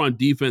front 4 on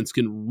defense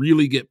can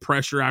really get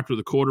pressure after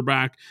the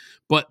quarterback.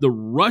 But the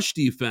rush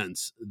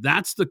defense,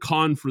 that's the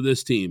con for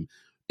this team.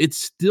 It's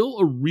still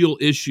a real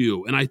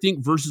issue, and I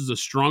think versus a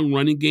strong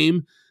running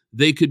game,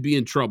 they could be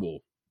in trouble.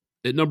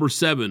 At number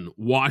 7,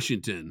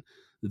 Washington.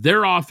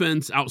 Their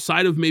offense,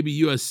 outside of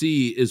maybe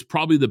USC, is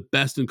probably the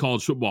best in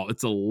college football.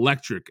 It's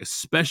electric,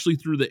 especially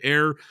through the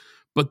air.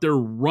 But their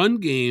run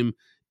game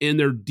and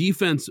their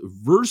defense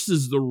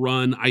versus the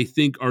run, I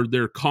think, are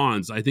their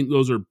cons. I think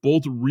those are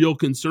both real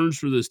concerns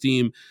for this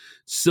team.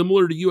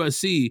 Similar to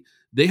USC,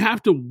 they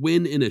have to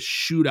win in a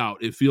shootout,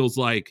 it feels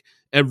like,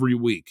 every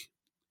week.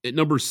 At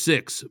number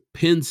 6,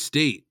 Penn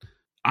State.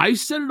 I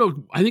said it,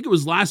 I think it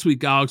was last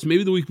week, Alex,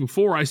 maybe the week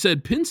before. I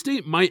said Penn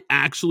State might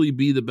actually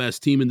be the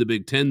best team in the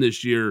Big Ten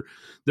this year.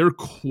 They're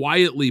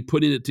quietly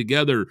putting it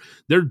together.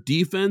 Their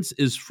defense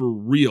is for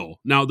real.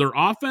 Now, their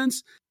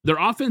offense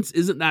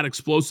isn't that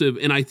explosive,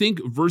 and I think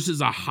versus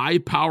a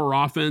high-power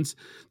offense,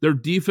 their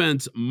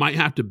defense might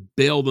have to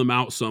bail them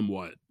out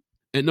somewhat.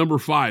 At number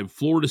 5,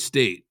 Florida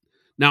State.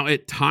 Now,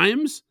 at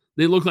times,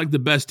 they look like the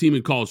best team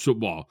in college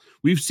football.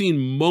 We've seen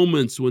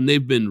moments when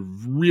they've been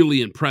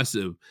really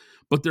impressive,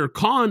 but their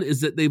con is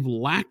that they've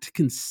lacked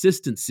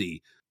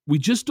consistency. We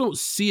just don't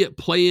see it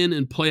play in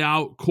and play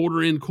out,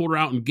 quarter in, quarter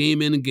out, and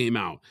game in and game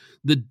out.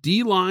 The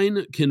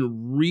D-line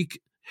can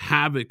wreak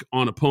havoc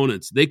on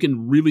opponents. They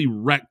can really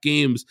wreck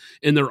games,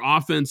 and their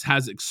offense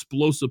has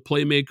explosive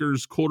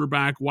playmakers,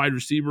 quarterback, wide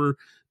receiver.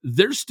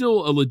 They're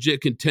still a legit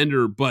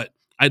contender, but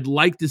I'd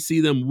like to see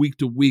them week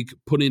to week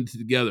putting it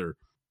together.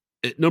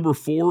 At number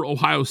 4,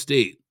 Ohio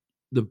State.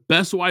 The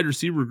best wide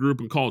receiver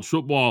group in college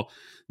football.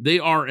 They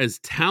are as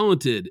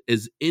talented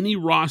as any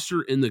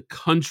roster in the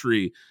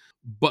country.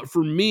 But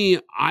for me,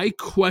 I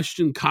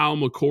question Kyle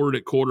McCord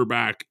at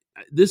quarterback.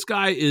 This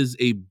guy is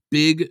a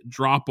big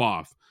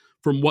drop-off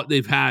from what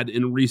they've had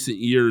in recent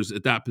years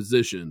at that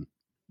position.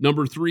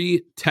 Number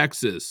 3,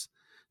 Texas.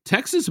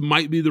 Texas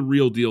might be the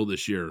real deal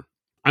this year.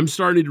 I'm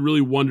starting to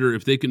really wonder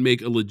if they can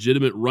make a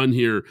legitimate run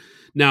here.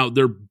 Now,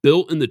 they're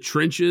built in the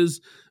trenches.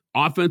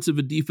 Offensive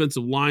and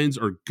defensive lines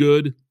are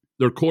good.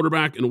 Their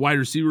quarterback and wide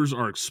receivers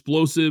are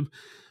explosive.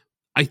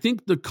 I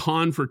think the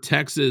con for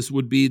Texas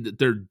would be that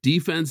their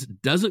defense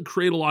doesn't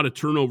create a lot of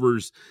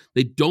turnovers.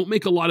 They don't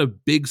make a lot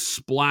of big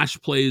splash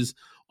plays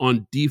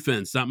on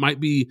defense. That might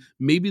be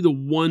maybe the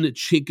one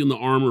chink in the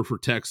armor for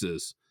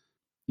Texas.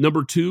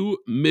 Number 2,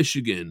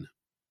 Michigan.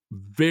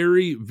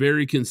 Very,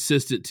 very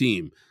consistent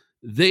team.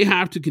 They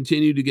have to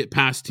continue to get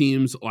past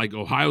teams like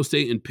Ohio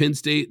State and Penn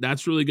State.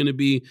 That's really going to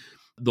be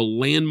the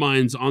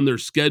landmines on their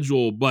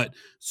schedule. But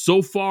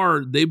so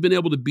far, they've been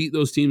able to beat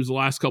those teams the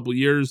last couple of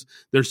years.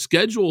 Their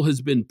schedule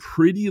has been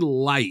pretty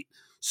light.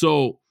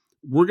 So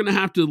we're going to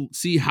have to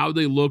see how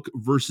they look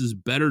versus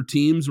better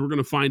teams. We're going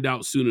to find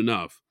out soon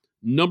enough.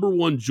 Number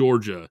 1,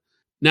 Georgia.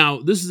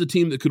 Now, this is a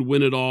team that could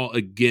win it all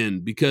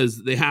again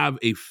because they have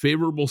a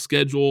favorable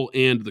schedule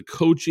and the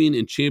coaching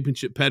and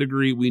championship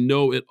pedigree. We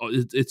know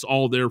it's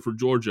all there for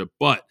Georgia.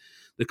 But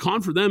the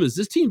con for them is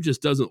this team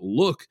just doesn't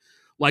look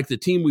like the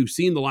team we've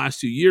seen the last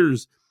 2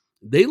 years.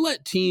 They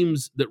let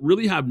teams that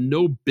really have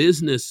no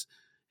business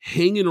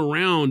hanging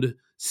around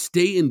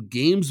stay in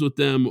games with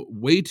them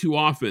way too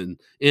often.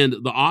 And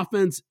the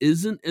offense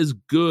isn't as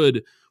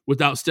good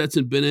without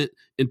Stetson Bennett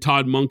and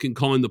Todd Monken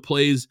calling the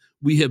plays.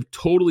 We have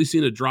totally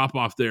seen a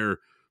drop-off there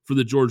for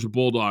the Georgia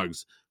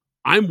Bulldogs.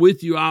 I'm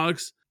with you,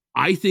 Alex.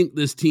 I think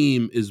this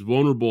team is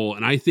vulnerable,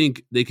 and I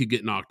think they could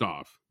get knocked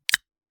off.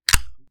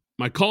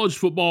 My college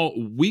football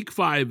Week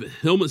 5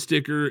 helmet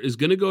sticker is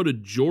going to go to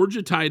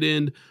Georgia tight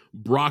end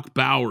Brock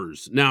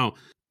Bowers. Now,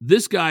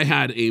 this guy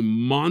had a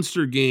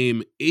monster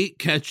game, 8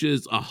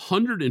 catches,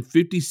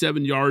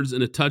 157 yards,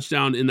 and a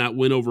touchdown in that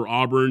win over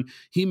Auburn.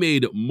 He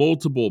made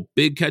multiple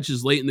big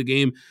catches late in the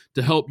game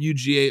to help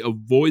UGA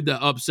avoid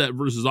the upset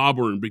versus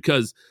Auburn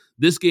because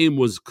this game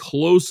was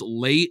close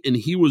late, and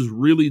he was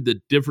really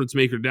the difference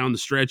maker down the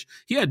stretch.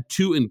 He had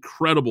 2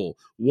 incredible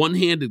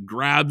one-handed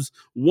grabs,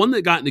 one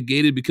that got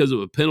negated because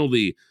of a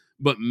penalty.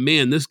 But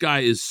man, this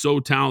guy is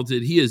so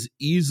talented. He is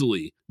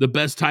easily the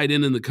best tight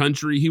end in the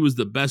country. He was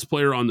the best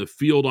player on the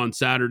field on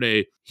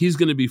Saturday. He's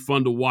going to be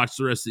fun to watch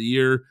the rest of the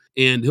year,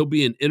 and he'll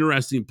be an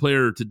interesting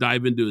player to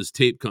dive into his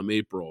tape come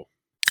April.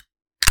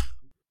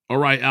 All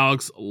right,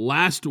 Alex,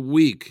 last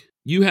week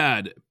you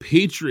had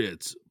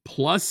Patriots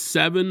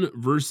 +7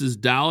 versus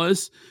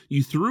Dallas.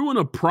 You threw in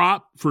a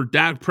prop for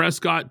Dak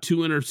Prescott, 2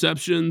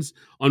 interceptions.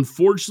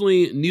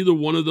 Unfortunately, neither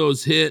one of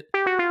those hit.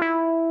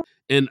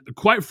 And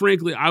quite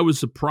frankly, I was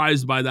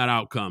surprised by that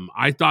outcome.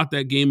 I thought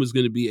that game was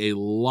going to be a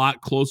lot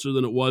closer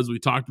than it was. We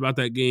talked about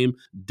that game.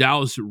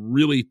 Dallas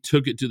really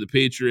took it to the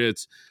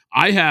Patriots.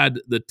 I had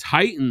the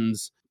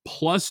Titans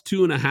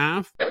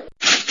 +2.5.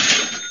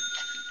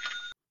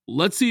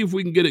 Let's see if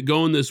we can get it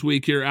going this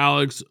week here,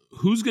 Alex.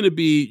 Who's going to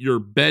be your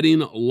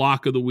betting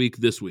lock of the week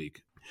this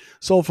week?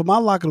 So for my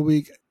lock of the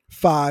week,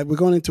 5, we're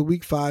going into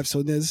week 5.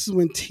 So this is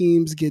when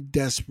teams get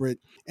desperate.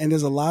 And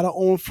there's a lot of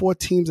 0-4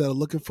 teams that are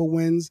looking for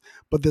wins,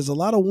 but there's a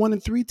lot of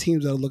 1-3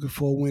 teams that are looking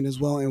for a win as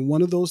well. And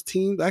one of those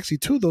teams, actually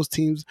 2 of those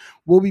teams,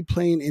 will be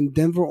playing in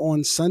Denver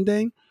on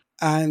Sunday.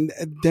 And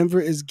Denver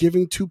is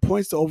giving 2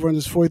 points. The over-under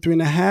is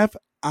 43.5.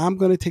 I'm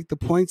going to take the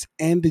points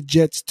and the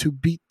Jets to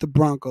beat the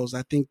Broncos.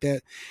 I think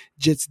that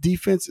Jets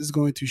defense is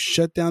going to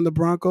shut down the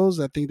Broncos.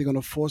 I think they're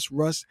going to force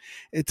Russ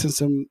into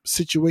some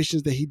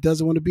situations that he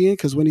doesn't want to be in,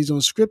 because when he's on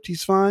script,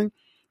 he's fine.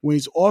 When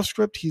he's off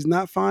script, he's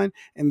not fine.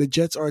 And the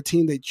Jets are a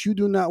team that you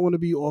do not want to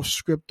be off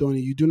script on.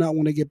 You do not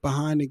want to get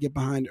behind and get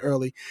behind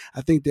early.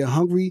 I think they're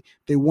hungry.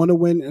 They want to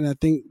win. And I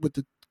think with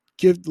the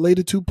give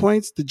later 2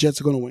 points, the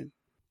Jets are going to win.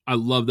 I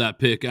love that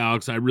pick,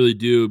 Alex. I really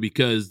do,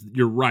 because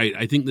you're right.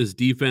 I think this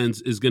defense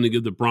is going to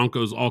give the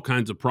Broncos all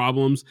kinds of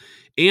problems.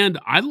 And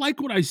I like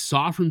what I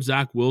saw from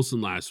Zach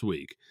Wilson last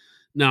week.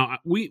 Now,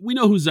 we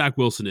know who Zach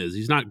Wilson is.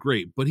 He's not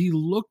great, but he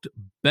looked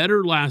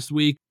better last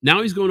week.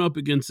 Now he's going up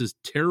against this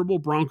terrible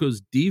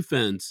Broncos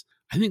defense.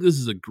 I think this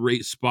is a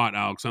great spot,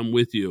 Alex. I'm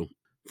with you.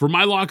 For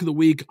my lock of the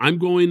week, I'm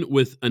going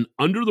with an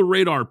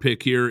under-the-radar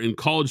pick here in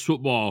college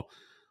football.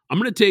 I'm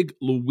going to take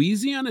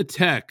Louisiana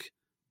Tech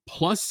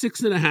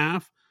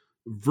 +6.5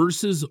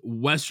 versus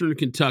Western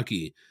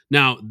Kentucky.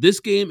 Now, this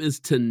game is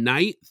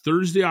tonight,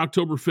 Thursday,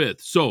 October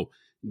 5th. So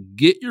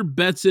get your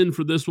bets in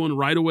for this one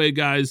right away,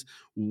 guys.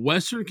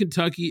 Western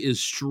Kentucky is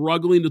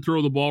struggling to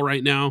throw the ball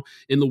right now,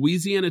 and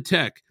Louisiana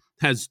Tech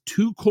has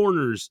 2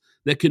 corners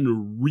that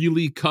can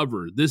really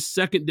cover. This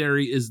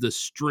secondary is the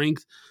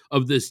strength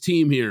of this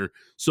team here.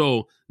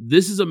 So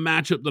this is a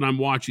matchup that I'm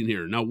watching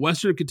here. Now,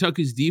 Western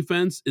Kentucky's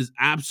defense is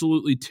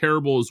absolutely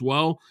terrible as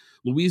well.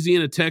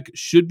 Louisiana Tech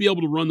should be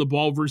able to run the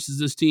ball versus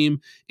this team,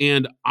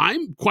 and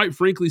I'm quite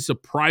frankly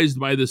surprised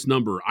by this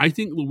number. I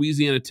think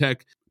Louisiana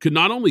Tech could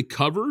not only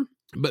cover,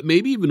 but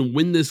maybe even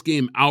win this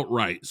game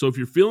outright. So if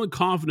you're feeling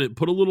confident,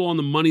 put a little on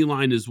the money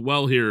line as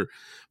well here.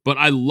 But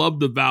I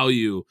love the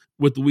value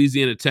with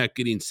Louisiana Tech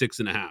getting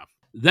 6.5.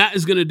 that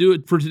is going to do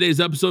it for today's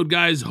episode,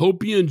 guys.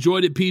 Hope you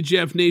enjoyed it,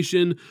 PGF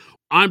Nation.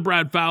 I'm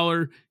Brad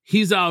Fowler.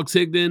 He's Alex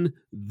Higdon.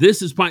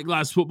 This is Pint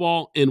Glass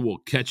Football, and we'll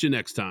catch you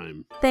next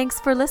time. Thanks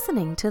for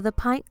listening to the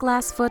Pint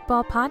Glass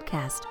Football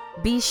Podcast.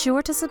 Be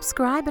sure to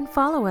subscribe and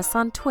follow us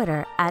on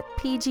Twitter at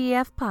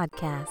PGF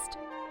Podcast.